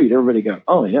contribute, everybody go,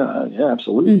 oh yeah,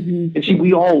 absolutely. And see,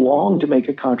 we all long to make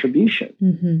a contribution.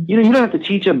 You don't have to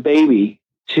teach a baby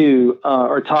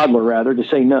or a toddler rather, to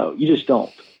say no. You just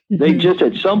don't. They just,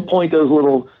 at some point, those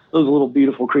little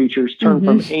beautiful creatures turn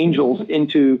from angels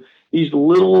into these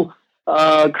little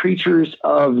creatures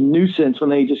of nuisance when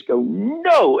they just go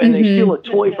no, and they steal a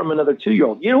toy from another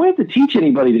 2-year-old. We don't have to teach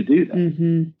anybody to do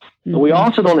that. But we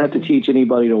also don't have to teach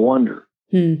anybody to wonder,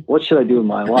 what should I do with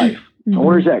my life? And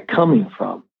where's that coming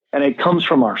from? And it comes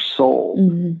from our soul.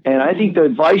 And I think the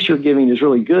advice you're giving is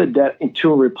really good, that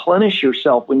to replenish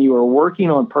yourself when you are working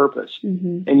on purpose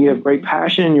and you have great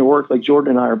passion in your work, like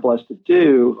Jordan and I are blessed to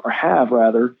do, or have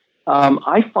rather.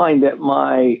 I find that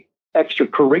my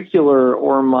extracurricular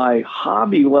or my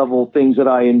hobby level things that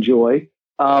I enjoy,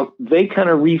 they kind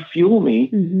of refuel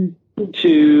me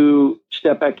to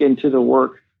step back into the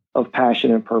work of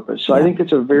passion and purpose. So I think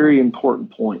it's a very important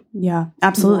point. Yeah,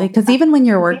 absolutely. Because even when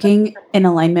you're working in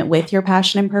alignment with your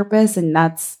passion and purpose, and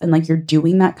like you're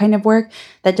doing that kind of work,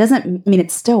 that doesn't mean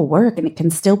it's still work, and it can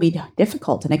still be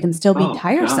difficult, and it can still be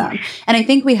tiresome. And I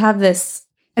think we have this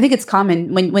I think it's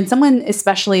common when someone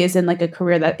especially is in like a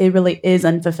career that it really is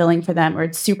unfulfilling for them or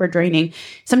it's super draining.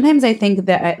 Sometimes I think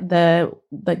that the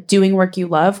doing work you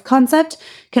love concept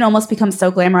can almost become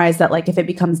so glamorized that like if it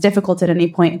becomes difficult at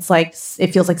any point, it's like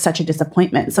it feels like such a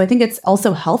disappointment. So I think it's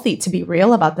also healthy to be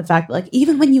real about the fact that like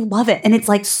even when you love it and it's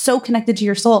like so connected to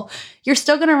your soul, you're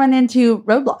still going to run into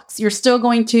roadblocks. You're still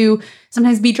going to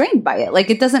sometimes be drained by it. Like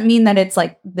it doesn't mean that it's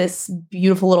like this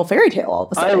beautiful little fairy tale all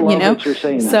of a sudden. I love what you're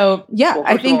saying. So yeah, well,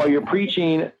 I think of all, you're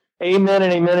preaching amen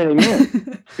and amen and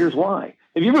amen. Here's why.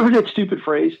 Have you ever heard that stupid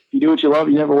phrase? If you do what you love,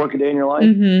 you never work a day in your life.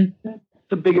 Mm-hmm. It's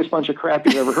the biggest bunch of crap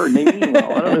you've ever heard. And they mean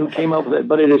well. I don't know who came up with it,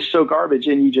 but it is so garbage,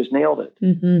 and you just nailed it.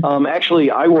 Mm-hmm.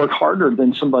 Actually, I work harder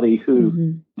than somebody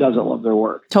who doesn't love their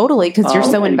work. Totally, because you're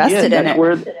so invested in it.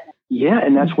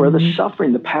 And that's where the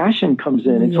suffering, the passion comes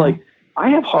in. It's like, I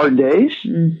have hard days.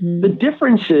 Mm-hmm. The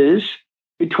difference is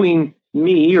between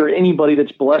me or anybody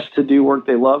that's blessed to do work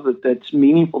they love, that's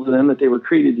meaningful to them, that they were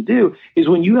created to do, is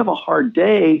when you have a hard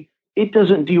day, it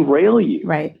doesn't derail you.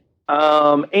 Right.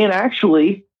 And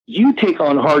actually, you take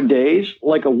on hard days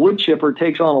like a wood chipper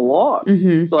takes on a log.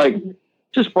 Mm-hmm. It's like, it's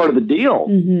just part of the deal.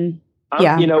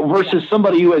 Mm-hmm. Versus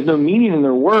somebody who has no meaning in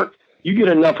their work. You get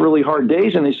enough really hard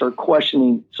days and they start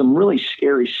questioning some really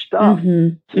scary stuff.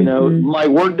 Mm-hmm. My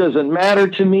work doesn't matter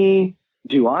to me.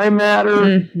 Do I matter?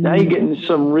 Mm-hmm. Now you get into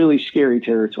some really scary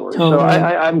territory. Totally. So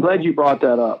I'm glad you brought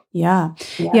that up. Yeah,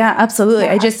 absolutely.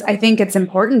 I think it's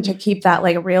important to keep that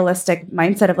like realistic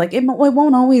mindset of like, it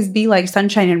won't always be like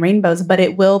sunshine and rainbows, but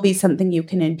it will be something you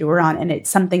can endure on. And it's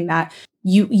something that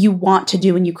you want to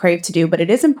do and you crave to do. But it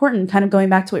is important, kind of going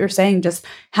back to what you're saying, just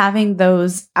having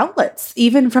those outlets,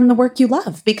 even from the work you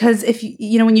love. Because if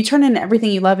when you turn in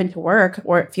everything you love into work,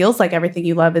 or it feels like everything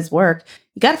you love is work,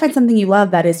 you got to find something you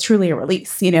love that is truly a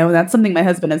release. That's something my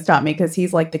husband has taught me, because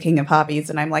he's like the king of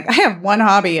hobbies. And I'm like, I have one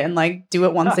hobby and like do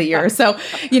it once a year. So,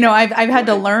 I've had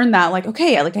to learn that like,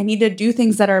 okay, like I need to do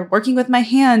things that are working with my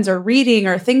hands or reading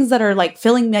or things that are like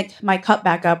filling my cup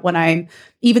back up when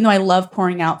even though I love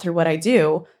pouring out through what I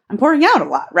do, I'm pouring out a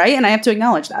lot, right? And I have to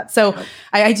acknowledge that. So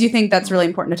I do think that's really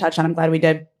important to touch on. I'm glad we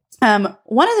did. One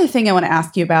other thing I want to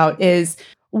ask you about is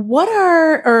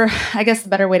or I guess the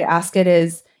better way to ask it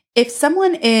is, if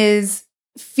someone is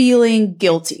feeling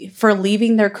guilty for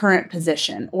leaving their current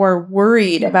position or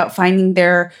worried about finding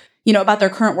about their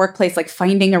current workplace, like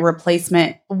finding a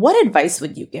replacement, what advice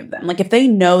would you give them? Like if they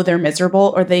know they're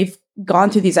miserable or they've gone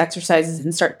through these exercises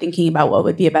and start thinking about what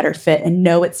would be a better fit and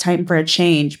know it's time for a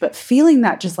change, but feeling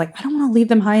that just like, I don't want to leave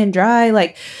them high and dry.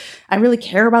 Like I really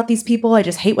care about these people. I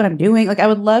just hate what I'm doing. Like I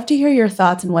would love to hear your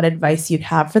thoughts and what advice you'd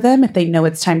have for them if they know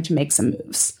it's time to make some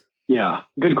moves. Yeah,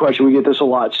 good question. We get this a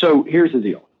lot. So here's the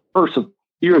deal. First,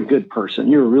 you're a good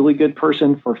person. You're a really good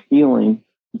person for feeling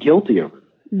guilty over it.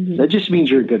 Mm-hmm. That just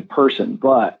means you're a good person.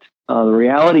 But the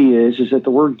reality is that the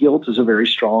word guilt is a very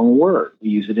strong word. We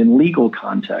use it in legal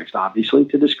context, obviously,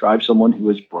 to describe someone who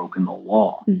has broken the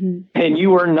law. Mm-hmm. And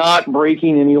you are not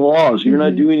breaking any laws. You're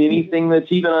not doing anything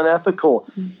that's even unethical.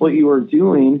 Mm-hmm. What you are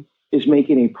doing is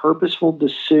making a purposeful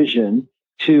decision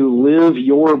to live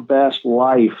your best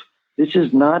life. This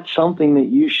is not something that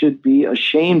you should be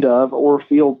ashamed of or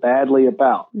feel badly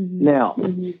about. Mm-hmm. Now,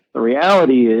 the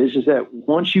reality is that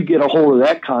once you get a hold of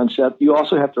that concept, you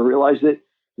also have to realize that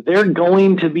they're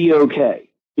going to be okay.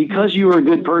 Because you are a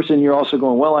good person, you're also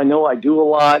going, well, I know I do a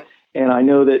lot, and I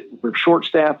know that we're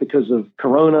short-staffed because of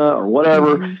Corona or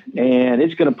whatever, and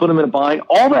it's going to put them in a bind.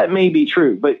 All that may be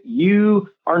true, but you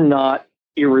are not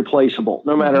irreplaceable.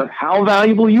 No matter how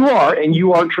valuable you are, and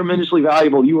you are tremendously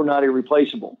valuable, you are not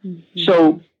irreplaceable.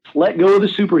 So let go of the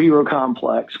superhero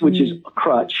complex, which is a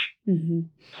crutch,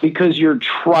 because you're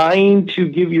trying to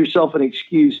give yourself an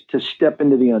excuse to step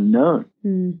into the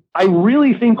unknown. I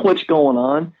really think what's going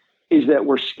on is that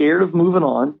we're scared of moving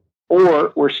on,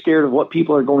 or we're scared of what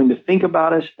people are going to think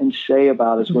about us and say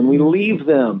about us when we leave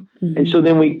them. And so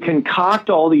then we concoct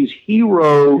all these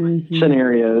hero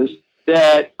scenarios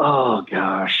that, oh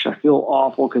gosh, I feel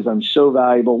awful because I'm so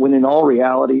valuable, when in all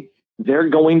reality, they're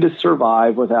going to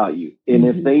survive without you. And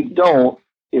if they don't,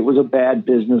 it was a bad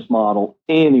business model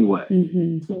anyway.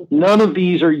 None of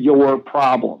these are your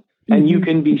problem. And you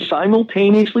can be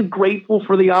simultaneously grateful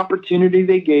for the opportunity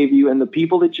they gave you and the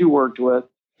people that you worked with.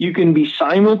 You can be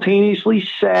simultaneously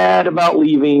sad about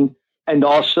leaving and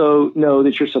also know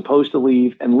that you're supposed to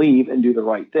leave and do the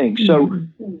right thing. So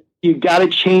you've got to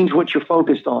change what you're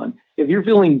focused on. If you're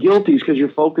feeling guilty, it's because you're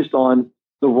focused on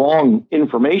the wrong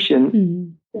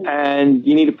information, and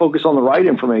you need to focus on the right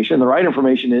information. The right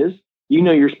information is,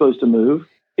 you're supposed to move.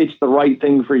 It's the right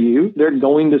thing for you. They're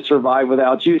going to survive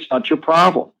without you. It's not your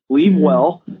problem. Leave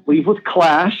well, leave with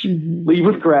class, leave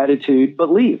with gratitude,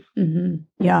 but leave.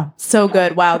 Yeah. So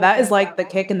good. Wow. That is like the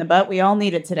kick in the butt we all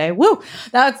needed today. Woo.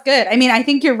 That's good. I mean, I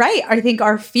think you're right. I think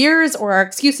our fears or our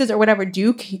excuses or whatever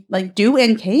do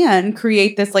and can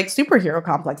create this like superhero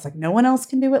complex. Like no one else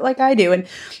can do it like I do. And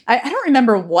I don't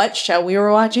remember what show we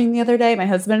were watching the other day, my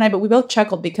husband and I, but we both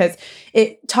chuckled because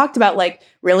it talked about like,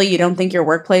 really, you don't think your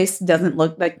workplace doesn't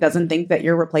think that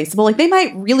you're replaceable. Like they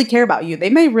might really care about you. They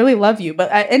may really love you. But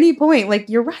at any point, like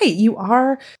you're right, you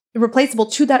are replaceable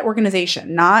to that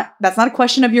organization. That's not a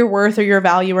question of your worth or your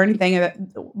value or anything.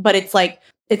 But it's like,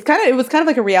 it was kind of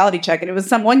like a reality check. And it was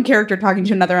one character talking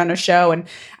to another on a show. And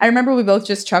I remember we both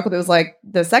just chuckled. It was like,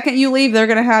 the second you leave, they're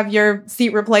going to have your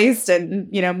seat replaced and,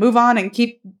 move on and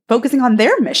keep focusing on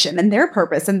their mission and their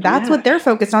purpose. And that's what they're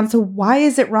focused on. So why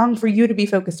is it wrong for you to be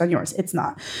focused on yours? It's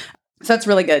not. So that's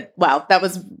really good. Wow. That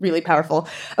was really powerful.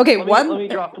 Okay. Let me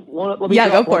drop one. Go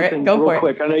for it. Go for it.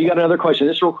 Quick. I know you got another question.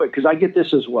 This real quick, because I get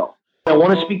this as well. I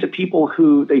want to speak to people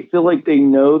who they feel like they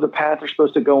know the path they're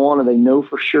supposed to go on and they know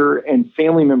for sure, and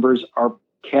family members are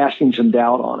casting some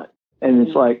doubt on it. And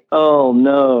it's like, oh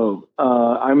no,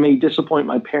 I may disappoint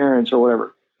my parents or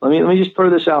whatever. Let me just throw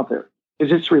this out there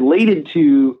because it's related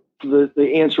to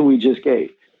the answer we just gave.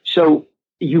 So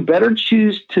you better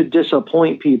choose to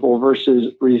disappoint people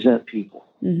versus resent people.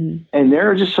 And there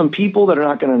are just some people that are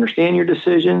not going to understand your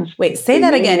decisions. Wait, say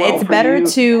that again. It's better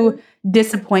to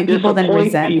disappoint people than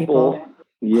resent people.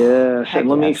 Yes. Heck, and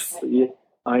let me,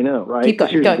 I know, right? Keep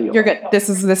going. Go. You're good. This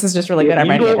is just really good. I'm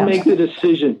writing it down. If you don't make the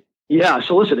decision. Yeah.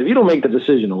 So listen, if you don't make the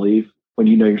decision to leave when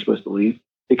you know you're supposed to leave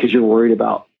because you're worried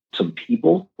about some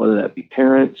people, whether that be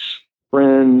parents,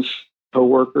 friends,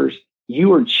 coworkers,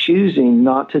 you are choosing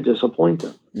not to disappoint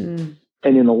them.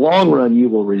 And in the long run, you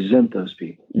will resent those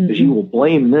people because you will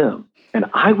blame them. And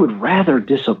I would rather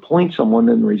disappoint someone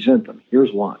than resent them.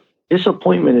 Here's why.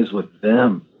 Disappointment is with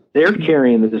them. They're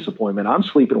carrying the disappointment. I'm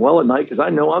sleeping well at night because I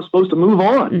know I'm supposed to move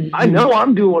on. I know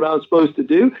I'm doing what I'm supposed to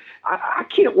do. I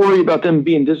can't worry about them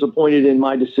being disappointed in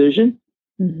my decision.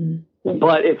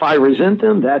 But if I resent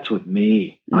them, that's with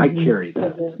me. I carry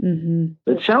that.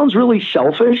 It sounds really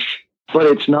selfish, but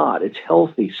it's not. It's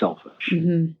healthy selfish.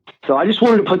 So I just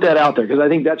wanted to put that out there because I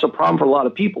think that's a problem for a lot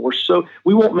of people.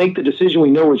 We won't make the decision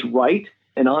we know is right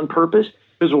and on purpose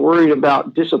because we're worried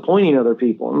about disappointing other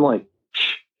people. I'm like,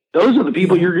 those are the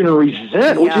people you're going to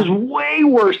resent, which is way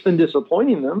worse than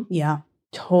disappointing them. Yeah,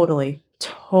 totally. So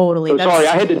sorry,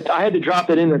 I had to drop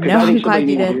that in there because I think somebody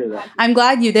needed to hear that. I'm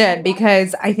glad you did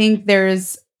because I think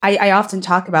I often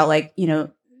talk about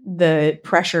the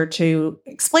pressure to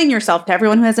explain yourself to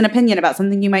everyone who has an opinion about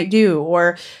something you might do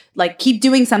or like keep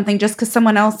doing something just because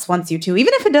someone else wants you to,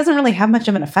 even if it doesn't really have much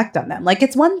of an effect on them. Like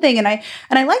it's one thing. And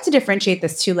I like to differentiate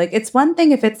this too. Like it's one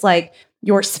thing if it's like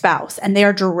your spouse and they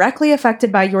are directly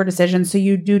affected by your decision. So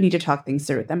you do need to talk things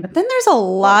through with them. But then there's a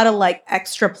lot of like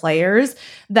extra players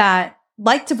that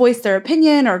like to voice their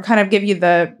opinion or kind of give you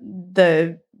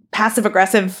the passive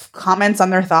aggressive comments on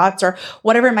their thoughts or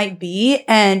whatever it might be.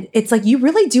 And it's like, you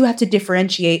really do have to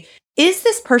differentiate. Is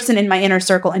this person in my inner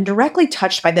circle and directly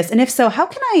touched by this? And if so, how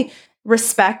can I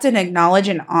respect and acknowledge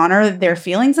and honor their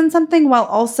feelings in something while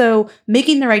also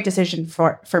making the right decision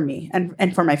for me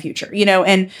and for my future,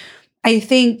 And I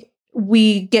think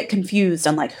we get confused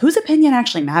on like whose opinion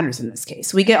actually matters in this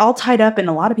case. We get all tied up in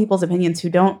a lot of people's opinions who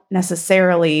don't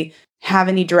necessarily have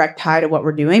any direct tie to what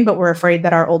we're doing, but we're afraid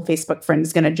that our old Facebook friend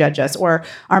is going to judge us or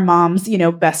our mom's,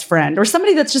 best friend or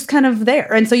somebody that's just kind of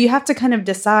there. And so you have to kind of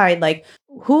decide like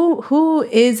who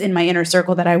is in my inner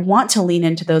circle that I want to lean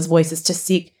into those voices to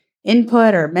seek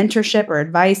input or mentorship or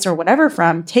advice or whatever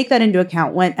from, take that into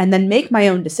account and then make my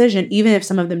own decision, even if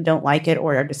some of them don't like it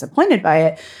or are disappointed by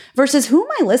it, versus who am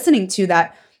I listening to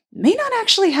that may not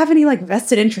actually have any like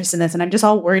vested interest in this. And I'm just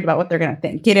all worried about what they're going to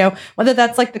think, whether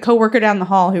that's like the coworker down the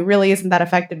hall who really isn't that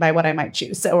affected by what I might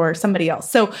choose or somebody else.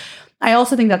 So I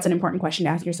also think that's an important question to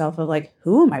ask yourself of like,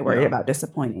 who am I worried about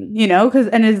disappointing,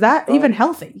 and is that even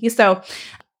healthy? So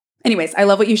anyways, I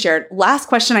love what you shared. Last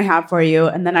question I have for you,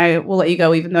 and then I will let you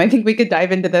go, even though I think we could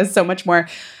dive into this so much more.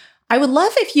 I would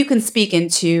love if you can speak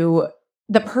into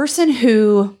the person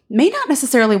who may not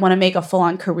necessarily want to make a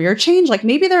full-on career change. Like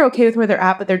maybe they're okay with where they're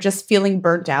at, but they're just feeling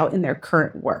burnt out in their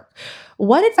current work.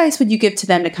 What advice would you give to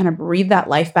them to kind of breathe that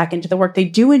life back into the work they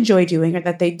do enjoy doing or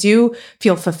that they do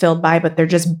feel fulfilled by, but they're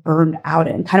just burned out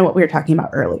in? Kind of what we were talking about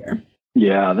earlier.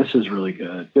 Yeah, this is really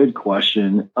good. Good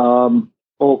question.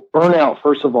 Well, burnout,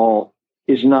 first of all,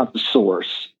 is not the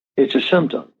source. It's a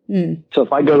symptom. So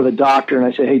if I go to the doctor and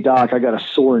I say, hey, doc, I got a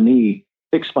sore knee,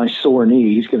 fix my sore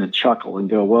knee, he's going to chuckle and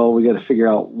go, well, we got to figure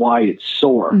out why it's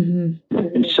sore.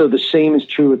 And so the same is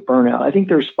true with burnout. I think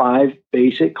there's 5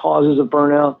 basic causes of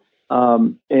burnout.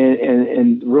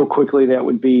 And real quickly, that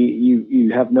would be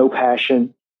you have no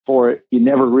passion for it. You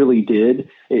never really did.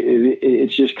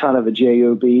 It's just kind of a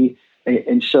job.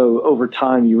 And so over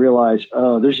time, you realize,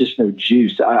 oh, there's just no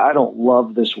juice. I don't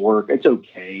love this work. It's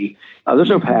okay. There's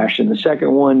no passion. The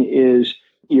second one is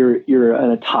you're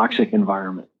in a toxic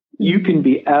environment. You can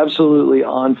be absolutely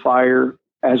on fire.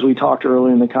 As we talked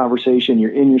earlier in the conversation,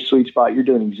 you're in your sweet spot. You're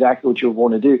doing exactly what you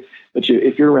want to do. But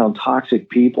if you're around toxic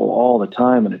people all the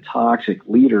time and a toxic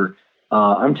leader,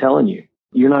 I'm telling you,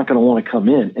 you're not going to want to come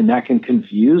in. And that can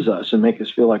confuse us and make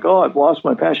us feel like, oh, I've lost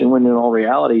my passion, when in all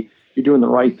reality, you're doing the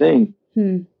right thing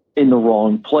in the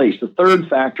wrong place. The third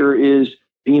factor is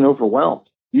being overwhelmed.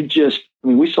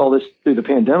 We saw this through the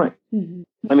pandemic.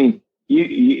 I mean,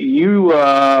 you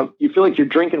feel like you're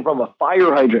drinking from a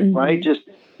fire hydrant, right? Just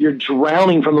you're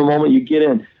drowning from the moment you get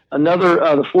in.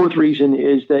 The fourth reason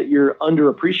is that you're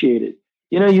underappreciated.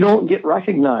 You don't get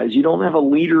recognized. You don't have a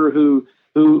leader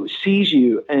who sees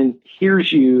you and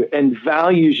hears you and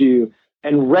values you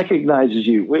and recognizes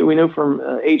you. We know from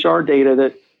HR data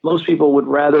that most people would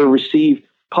rather receive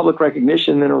public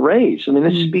recognition than a raise. I mean,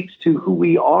 this speaks to who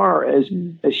we are as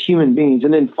human beings.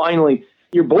 And then finally,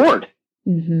 you're bored.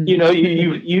 There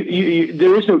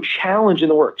is no challenge in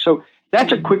the work. So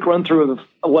that's a quick run through of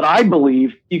what I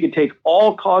believe. You could take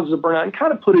all causes of burnout and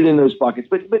kind of put it in those buckets.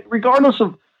 But regardless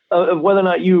of whether or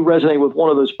not you resonate with one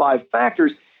of those 5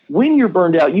 factors, when you're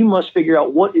burned out, you must figure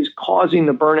out what is causing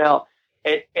the burnout,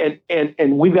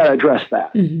 and we've got to address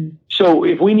that. So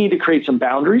if we need to create some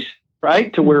boundaries,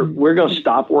 right, to where we're going to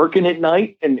stop working at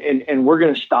night and we're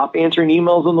going to stop answering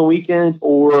emails on the weekend,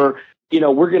 or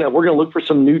we're going to look for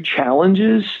some new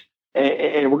challenges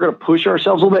and we're going to push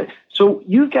ourselves a little bit. So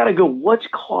you've got to go, what's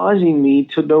causing me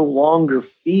to no longer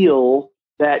feel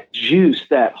that juice,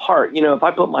 that heart? If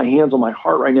I put my hands on my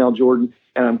heart right now, Jordan,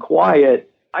 and I'm quiet,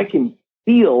 I can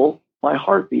feel my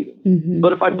heart beating.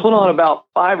 But if I put on about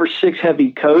 5 or 6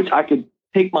 heavy coats, I could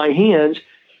take my hands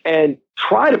and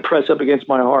try to press up against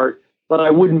my heart, but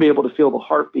I wouldn't be able to feel the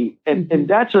heartbeat. And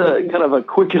that's a kind of a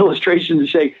quick illustration to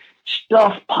say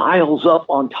stuff piles up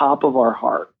on top of our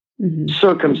heart.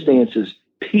 Circumstances,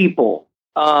 people,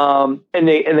 and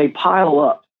they pile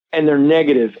up and they're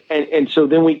negative. And so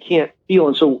then we can't feel.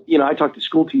 And so, I talk to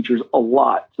school teachers a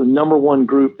lot. It's the number one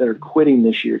group that are quitting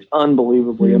this year. It's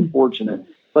unbelievably unfortunate,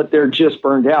 but they're just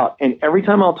burned out. And every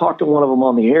time I'll talk to one of them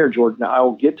on the air, Jordan, I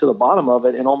will get to the bottom of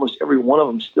it. And almost every one of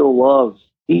them still loves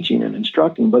teaching and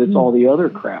instructing, but it's all the other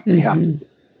crap they have to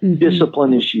do.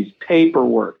 Discipline issues,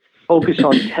 paperwork, focus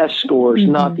on test scores,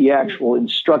 not the actual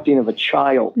instructing of a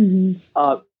child.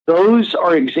 Those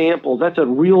are examples. That's a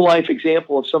real life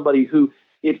example of somebody who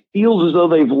it feels as though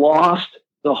they've lost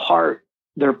the heart,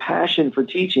 their passion for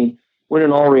teaching, when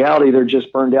in all reality, they're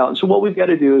just burned out. And so what we've got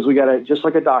to do is we got to, just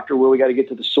like a doctor will, we got to get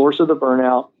to the source of the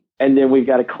burnout, and then we've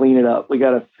got to clean it up. We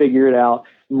got to figure it out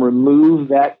and remove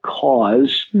that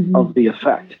cause of the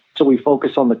effect. So we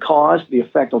focus on the cause, the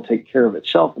effect will take care of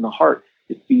itself, and the heart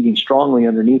is beating strongly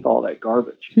underneath all that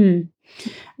garbage.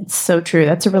 It's so true.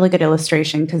 That's a really good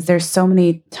illustration, because there's so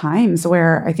many times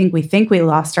where I think we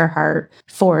lost our heart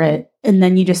for it. And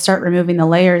then you just start removing the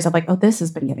layers of like, oh, this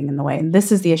has been getting in the way, and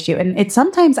this is the issue. And it's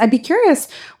sometimes, I'd be curious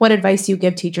what advice you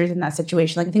give teachers in that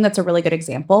situation. Like, I think that's a really good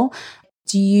example.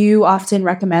 Do you often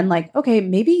recommend like, okay,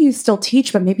 maybe you still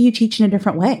teach, but maybe you teach in a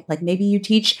different way? Like maybe you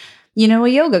teach, a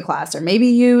yoga class, or maybe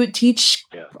you teach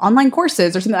online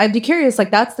courses or something. I'd be curious,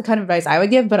 like that's the kind of advice I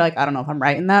would give, but like, I don't know if I'm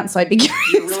right in that. So I'd be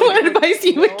curious what advice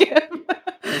you would give.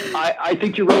 I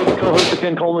think you're willing to co-host the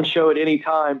Ken Coleman Show at any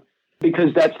time,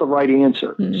 because that's the right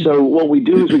answer. So what we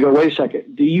do is we go, wait a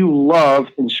second, do you love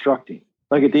instructing?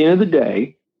 Like at the end of the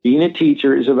day, being a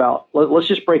teacher is about, let's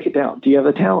just break it down. Do you have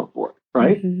the talent for it?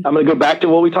 Right? I'm going to go back to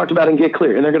what we talked about and Get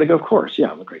Clear. And they're going to go, of course,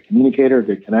 yeah, I'm a great communicator, a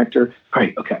good connector.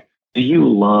 Great. Okay. Do you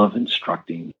love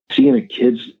instructing? Seeing a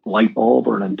kid's light bulb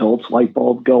or an adult's light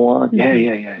bulb go on?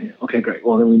 Yeah. Okay, great.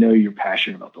 Well, then we know you're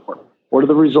passionate about the work. What are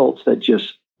the results that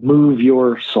just move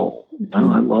your soul?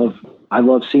 I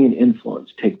love seeing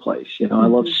influence take place. I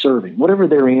love serving, whatever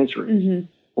their answer is.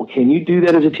 Well, can you do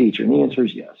that as a teacher? And the answer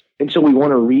is yes. And so we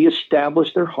want to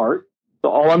reestablish their heart. So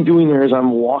all I'm doing there is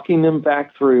I'm walking them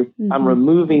back through. I'm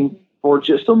removing for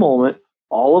just a moment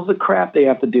all of the crap they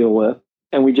have to deal with.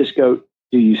 And we just go,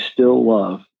 do you still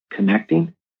love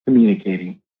connecting,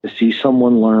 communicating, to see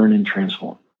someone learn and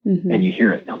transform? And you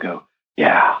hear it, and they'll go,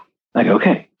 yeah. I go,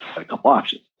 okay, a couple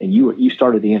options. And you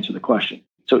started to answer the question.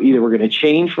 So either we're going to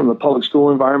change from a public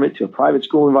school environment to a private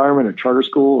school environment or charter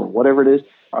school or whatever it is,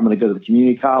 I'm going to go to the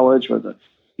community college or the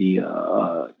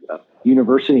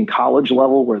university and college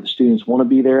level where the students want to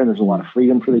be there and there's a lot of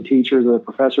freedom for the teachers or the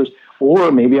professors.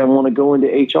 Or maybe I want to go into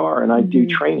HR and I do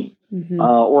training,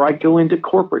 or I go into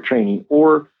corporate training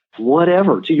or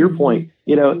whatever. To your point,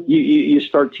 you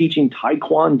start teaching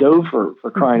Taekwondo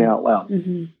for crying out loud.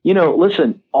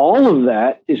 Listen, all of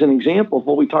that is an example of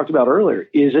what we talked about earlier.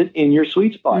 Is it in your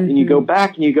sweet spot? And you go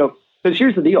back and you go, because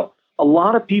here's the deal. A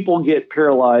lot of people get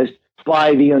paralyzed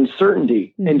by the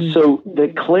uncertainty. And so the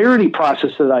clarity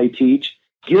process that I teach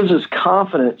gives us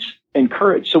confidence and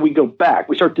courage. So we go back,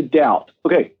 we start to doubt.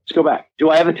 Okay, let's go back. Do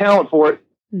I have the talent for it?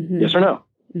 Yes or no?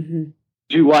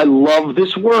 Do I love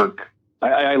this work?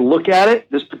 I look at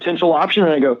it, this potential option,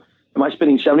 and I go, am I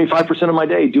spending 75% of my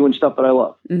day doing stuff that I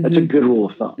love? That's a good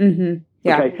rule of thumb.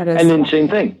 Yeah, okay. And then same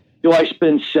thing. Do I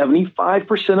spend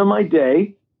 75% of my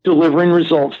day delivering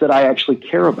results that I actually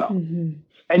care about?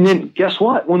 And then guess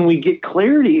what? When we get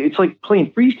clarity, it's like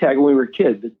playing freeze tag when we were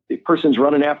kids. The person's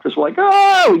running after us. We're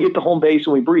like, we get to home base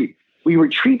and we breathe. We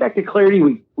retreat back to clarity.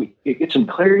 We get some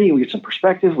clarity. We get some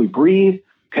perspective. We breathe.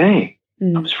 Okay,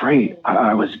 I was afraid.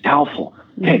 I was doubtful.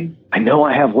 Okay, I know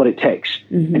I have what it takes.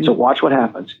 And so watch what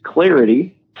happens.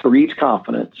 Clarity breeds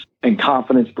confidence, and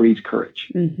confidence breeds courage.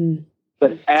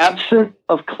 But absent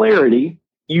of clarity,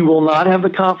 you will not have the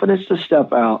confidence to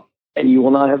step out, and you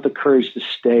will not have the courage to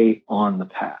stay on the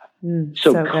path.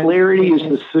 So clarity is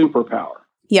the superpower.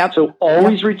 Yep. So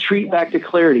always retreat back to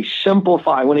clarity.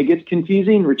 Simplify. When it gets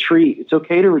confusing, retreat. It's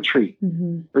okay to retreat.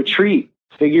 Retreat.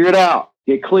 Figure it out.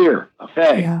 Get clear.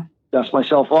 Okay. Dust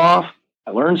myself off.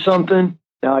 I learned something.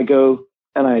 Now I go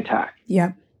and I attack.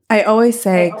 Yep. I always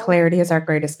say clarity is our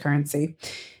greatest currency.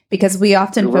 Because we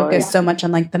often focus so much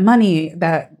on like the money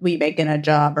that we make in a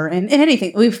job or in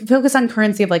anything. We focus on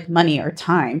currency of like money or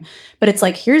time. But it's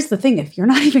like, here's the thing. If you're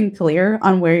not even clear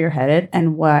on where you're headed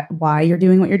and why you're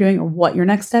doing what you're doing or what your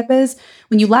next step is,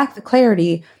 when you lack the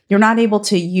clarity, you're not able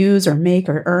to use or make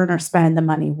or earn or spend the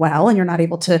money well. And you're not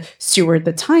able to steward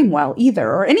the time well either,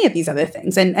 or any of these other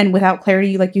things. And without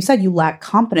clarity, like you said, you lack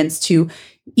confidence to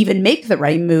even make the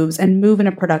right moves and move in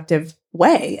a productive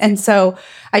way. And so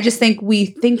I just think we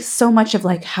think so much of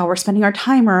like how we're spending our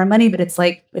time or our money, but it's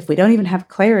like, if we don't even have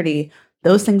clarity,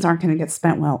 those things aren't going to get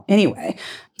spent well anyway.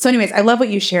 So anyways, I love what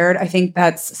you shared. I think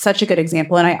that's such a good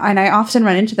example. And I often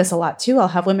run into this a lot too. I'll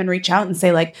have women reach out and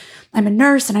say like, I'm a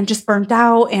nurse and I'm just burnt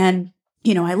out. And,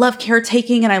 I love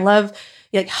caretaking and I love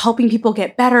like helping people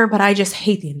get better, but I just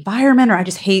hate the environment or I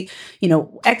just hate,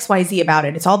 XYZ about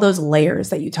it. It's all those layers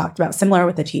that you talked about, similar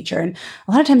with a teacher. And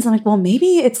a lot of times I'm like, well,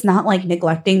 maybe it's not like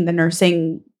neglecting the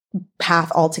nursing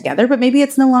path altogether, but maybe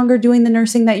it's no longer doing the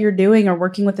nursing that you're doing or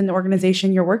working within the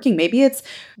organization you're working. Maybe it's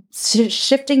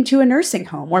shifting to a nursing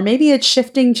home, or maybe it's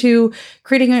shifting to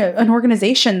creating an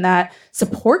organization that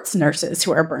supports nurses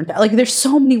who are burnt out. Like there's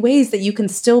so many ways that you can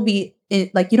still be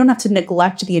like, you don't have to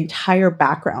neglect the entire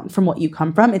background from what you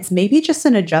come from. It's maybe just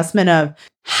an adjustment of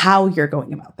how you're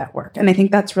going about that work. And I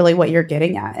think that's really what you're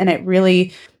getting at. And it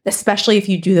really, especially if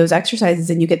you do those exercises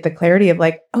and you get the clarity of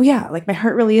like, oh yeah, like my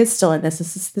heart really is still in this.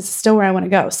 This is still where I want to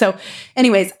go. So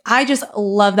anyways, I just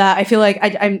love that. I feel like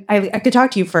I could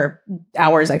talk to you for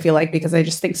hours, I feel like, because I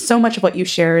just think so much of what you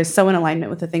share is so in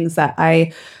alignment with the things that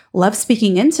I love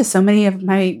speaking into so many of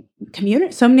my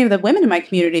community, so many of the women in my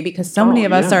community, because so many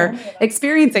of us are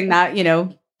experiencing that,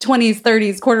 20s,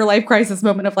 30s, quarter life crisis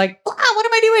moment of like, what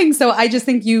am I doing? So I just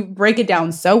think you break it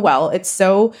down so well. It's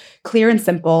so clear and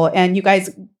simple. And you guys,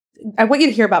 I want you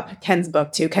to hear about Ken's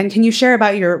book too. Ken, can you share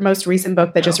about your most recent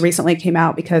book that just recently came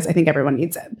out? Because I think everyone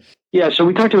needs it. Yeah, so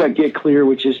we talked about Get Clear,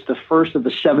 which is the first of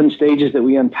the 7 stages that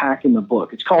we unpack in the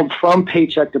book. It's called From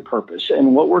Paycheck to Purpose.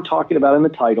 And what we're talking about in the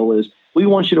title is, we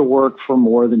want you to work for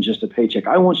more than just a paycheck.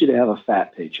 I want you to have a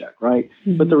fat paycheck, right?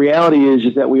 But the reality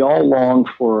is that we all long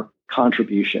for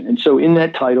contribution. And so in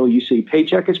that title, you see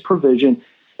paycheck is provision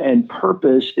and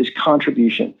purpose is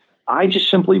contribution. I just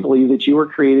simply believe that you were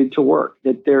created to work,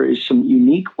 that there is some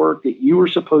unique work that you are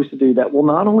supposed to do that will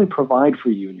not only provide for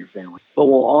you and your family, but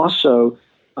will also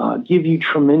give you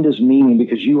tremendous meaning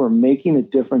because you are making a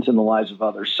difference in the lives of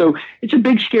others. So it's a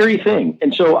big, scary thing.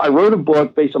 And so I wrote a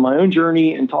book based on my own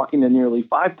journey and talking to nearly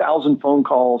 5,000 phone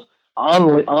calls on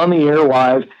the air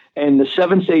live. And the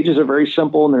 7 stages are very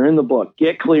simple, and they're in the book.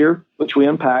 Get clear, which we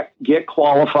unpack. Get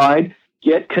qualified.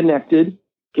 Get connected.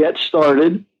 Get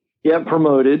started. Get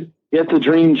promoted. Get the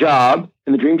dream job.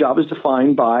 And the dream job is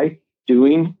defined by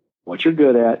doing what you're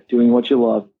good at, doing what you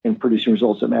love, and producing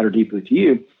results that matter deeply to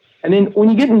you. And then when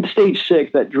you get into stage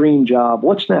 6, that dream job,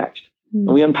 what's next?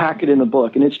 And we unpack it in the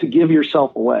book, and it's to give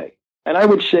yourself away. And I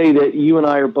would say that you and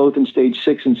I are both in stage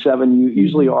 6 and 7. You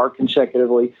usually are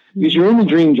consecutively because you're in the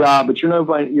dream job, but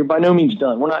you're by no means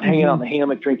done. We're not hanging out in the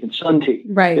hammock drinking sun tea.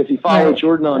 Right. If you follow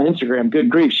Jordan on Instagram, good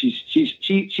grief, she's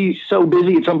so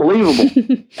busy, it's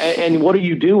unbelievable. and what are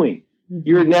you doing?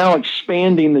 You're now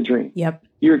expanding the dream. Yep.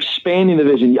 You're expanding the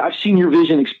vision. I've seen your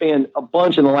vision expand a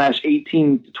bunch in the last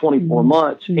 18 to 24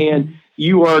 months. And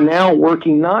you are now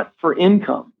working not for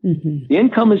income. The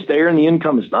income is there and the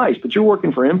income is nice, but you're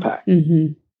working for impact.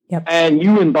 Yep. And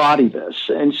you embody this.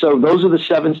 And so those are the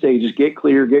 7 stages: get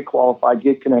clear, get qualified,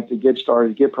 get connected, get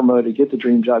started, get promoted, get the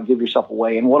dream job, give yourself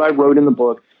away. And what I wrote in the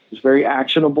book is very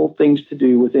actionable things to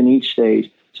do within each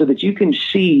stage so that you can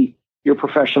see your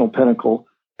professional pinnacle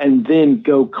and then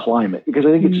go climb it. Because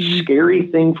I think it's a scary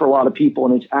thing for a lot of people,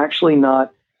 and it's actually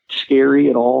not scary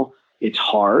at all. It's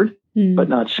hard, but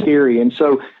not scary. And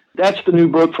so that's the new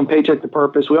book, From Paycheck to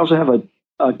Purpose. We also have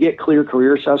a Get Clear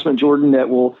career assessment, Jordan, that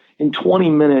will, in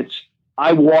 20 minutes,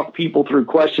 I walk people through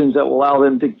questions that will allow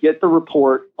them to get the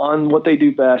report on what they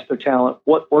do best, their talent,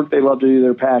 what work they love to do,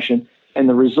 their passion, and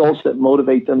the results that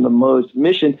motivate them the most,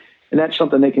 mission. And that's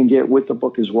something they can get with the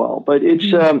book as well. But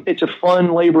it's a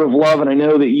fun labor of love, and I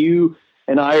know that you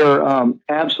and I are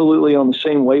absolutely on the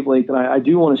same wavelength. And I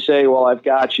do want to say, well, I've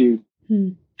got you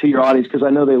to your audience, because I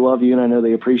know they love you and I know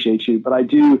they appreciate you. But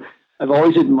I've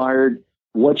always admired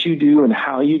what you do and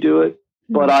how you do it.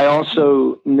 But I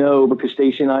also know, because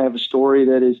Stacey and I have a story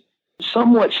that is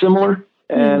somewhat similar,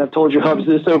 and I've told you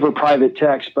this over private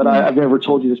text, but I've never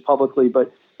told you this publicly.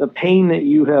 But the pain that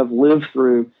you have lived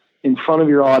through in front of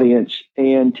your audience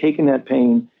and taken that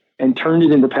pain and turned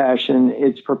it into passion,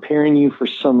 it's preparing you for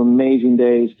some amazing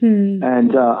days.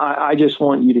 And I just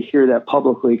want you to hear that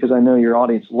publicly, because I know your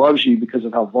audience loves you because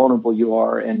of how vulnerable you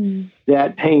are. And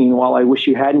that pain, while I wish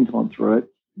you hadn't gone through it,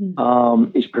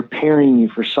 is preparing you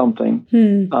for something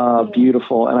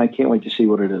beautiful. And I can't wait to see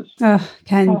what it is. Oh,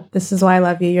 Ken, this is why I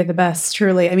love you. You're the best,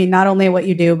 truly. I mean, not only what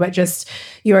you do, but just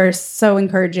you are so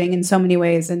encouraging in so many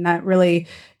ways. And that really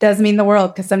does mean the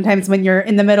world, because sometimes when you're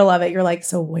in the middle of it, you're like,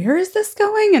 so where is this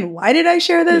going? And why did I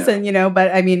share this? And,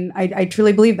 but I mean, I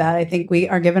truly believe that. I think we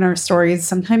are given our stories,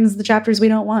 sometimes the chapters we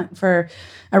don't want, for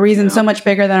a reason so much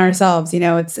bigger than ourselves.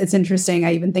 It's interesting.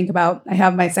 I even think about, I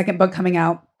have my second book coming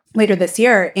out later this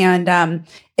year, and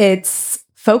it's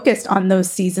focused on those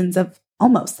seasons of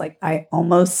almost, like, I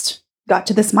almost got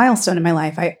to this milestone in my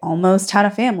life. I almost had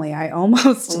a family. I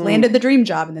almost landed the dream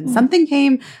job. And then something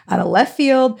came out of left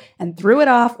field and threw it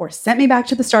off, or sent me back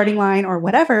to the starting line, or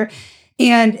whatever.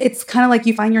 And it's kind of like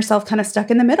you find yourself kind of stuck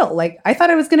in the middle. Like, I thought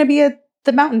I was going to be at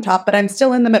the mountaintop, but I'm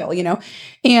still in the middle,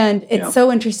 And it's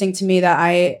so interesting to me that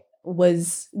I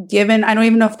was given, I don't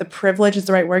even know if the privilege is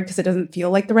the right word, because it doesn't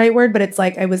feel like the right word, but it's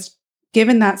like I was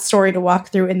given that story to walk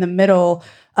through in the middle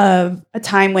of a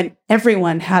time when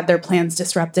everyone had their plans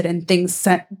disrupted and things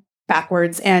sent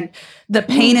backwards, and the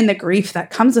pain and the grief that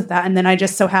comes with that. And then I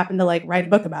just so happened to write a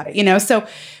book about it, So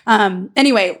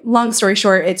anyway, long story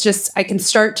short, it's just, I can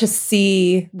start to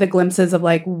see the glimpses of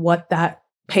what that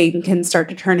pain can start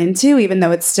to turn into, even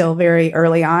though it's still very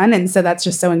early on. And so that's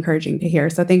just so encouraging to hear.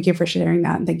 So thank you for sharing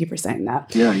that. And thank you for saying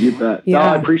that. Yeah, you bet. Yeah. No,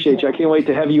 I appreciate you. I can't wait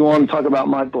to have you on and talk about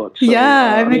my book. So,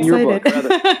 I'm excited. Your book,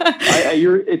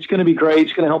 it's going to be great.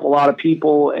 It's going to help a lot of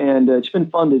people. And it's been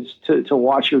fun to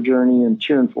watch your journey and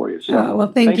cheering for you. So,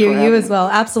 well, thank you. You as well.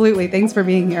 Absolutely. Thanks for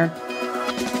being here.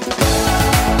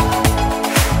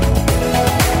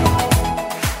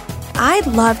 I'd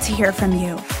love to hear from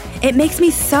you. It makes me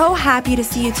so happy to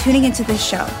see you tuning into this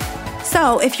show.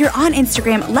 So if you're on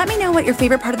Instagram, let me know what your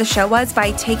favorite part of the show was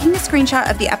by taking a screenshot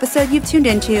of the episode you've tuned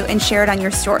into and share it on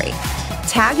your story.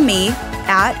 Tag me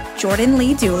at Jordan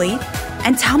Lee Dooley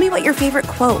and tell me what your favorite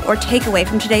quote or takeaway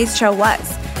from today's show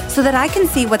was, so that I can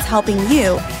see what's helping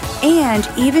you and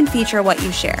even feature what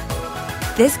you share.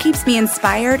 This keeps me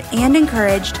inspired and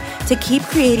encouraged to keep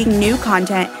creating new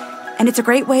content, and it's a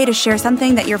great way to share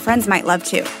something that your friends might love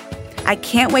too. I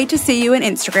can't wait to see you in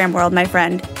Instagram world, my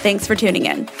friend. Thanks for tuning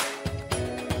in.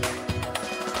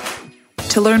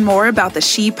 To learn more about the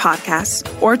She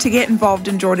Podcast, or to get involved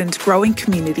in Jordan's growing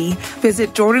community, visit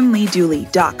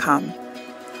jordanleedooley.com.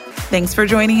 Thanks for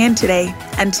joining in today.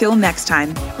 Until next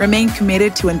time, remain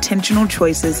committed to intentional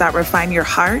choices that refine your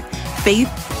heart, faith,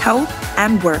 health,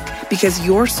 and work, because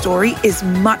your story is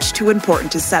much too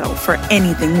important to settle for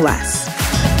anything less.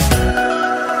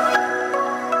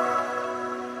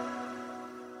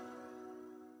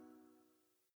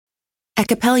 At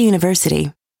Capella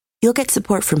University, you'll get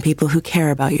support from people who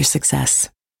care about your success.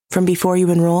 From before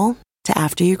you enroll to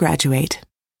after you graduate,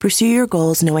 pursue your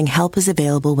goals knowing help is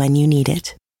available when you need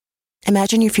it.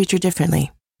 Imagine your future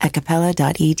differently at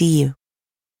capella.edu.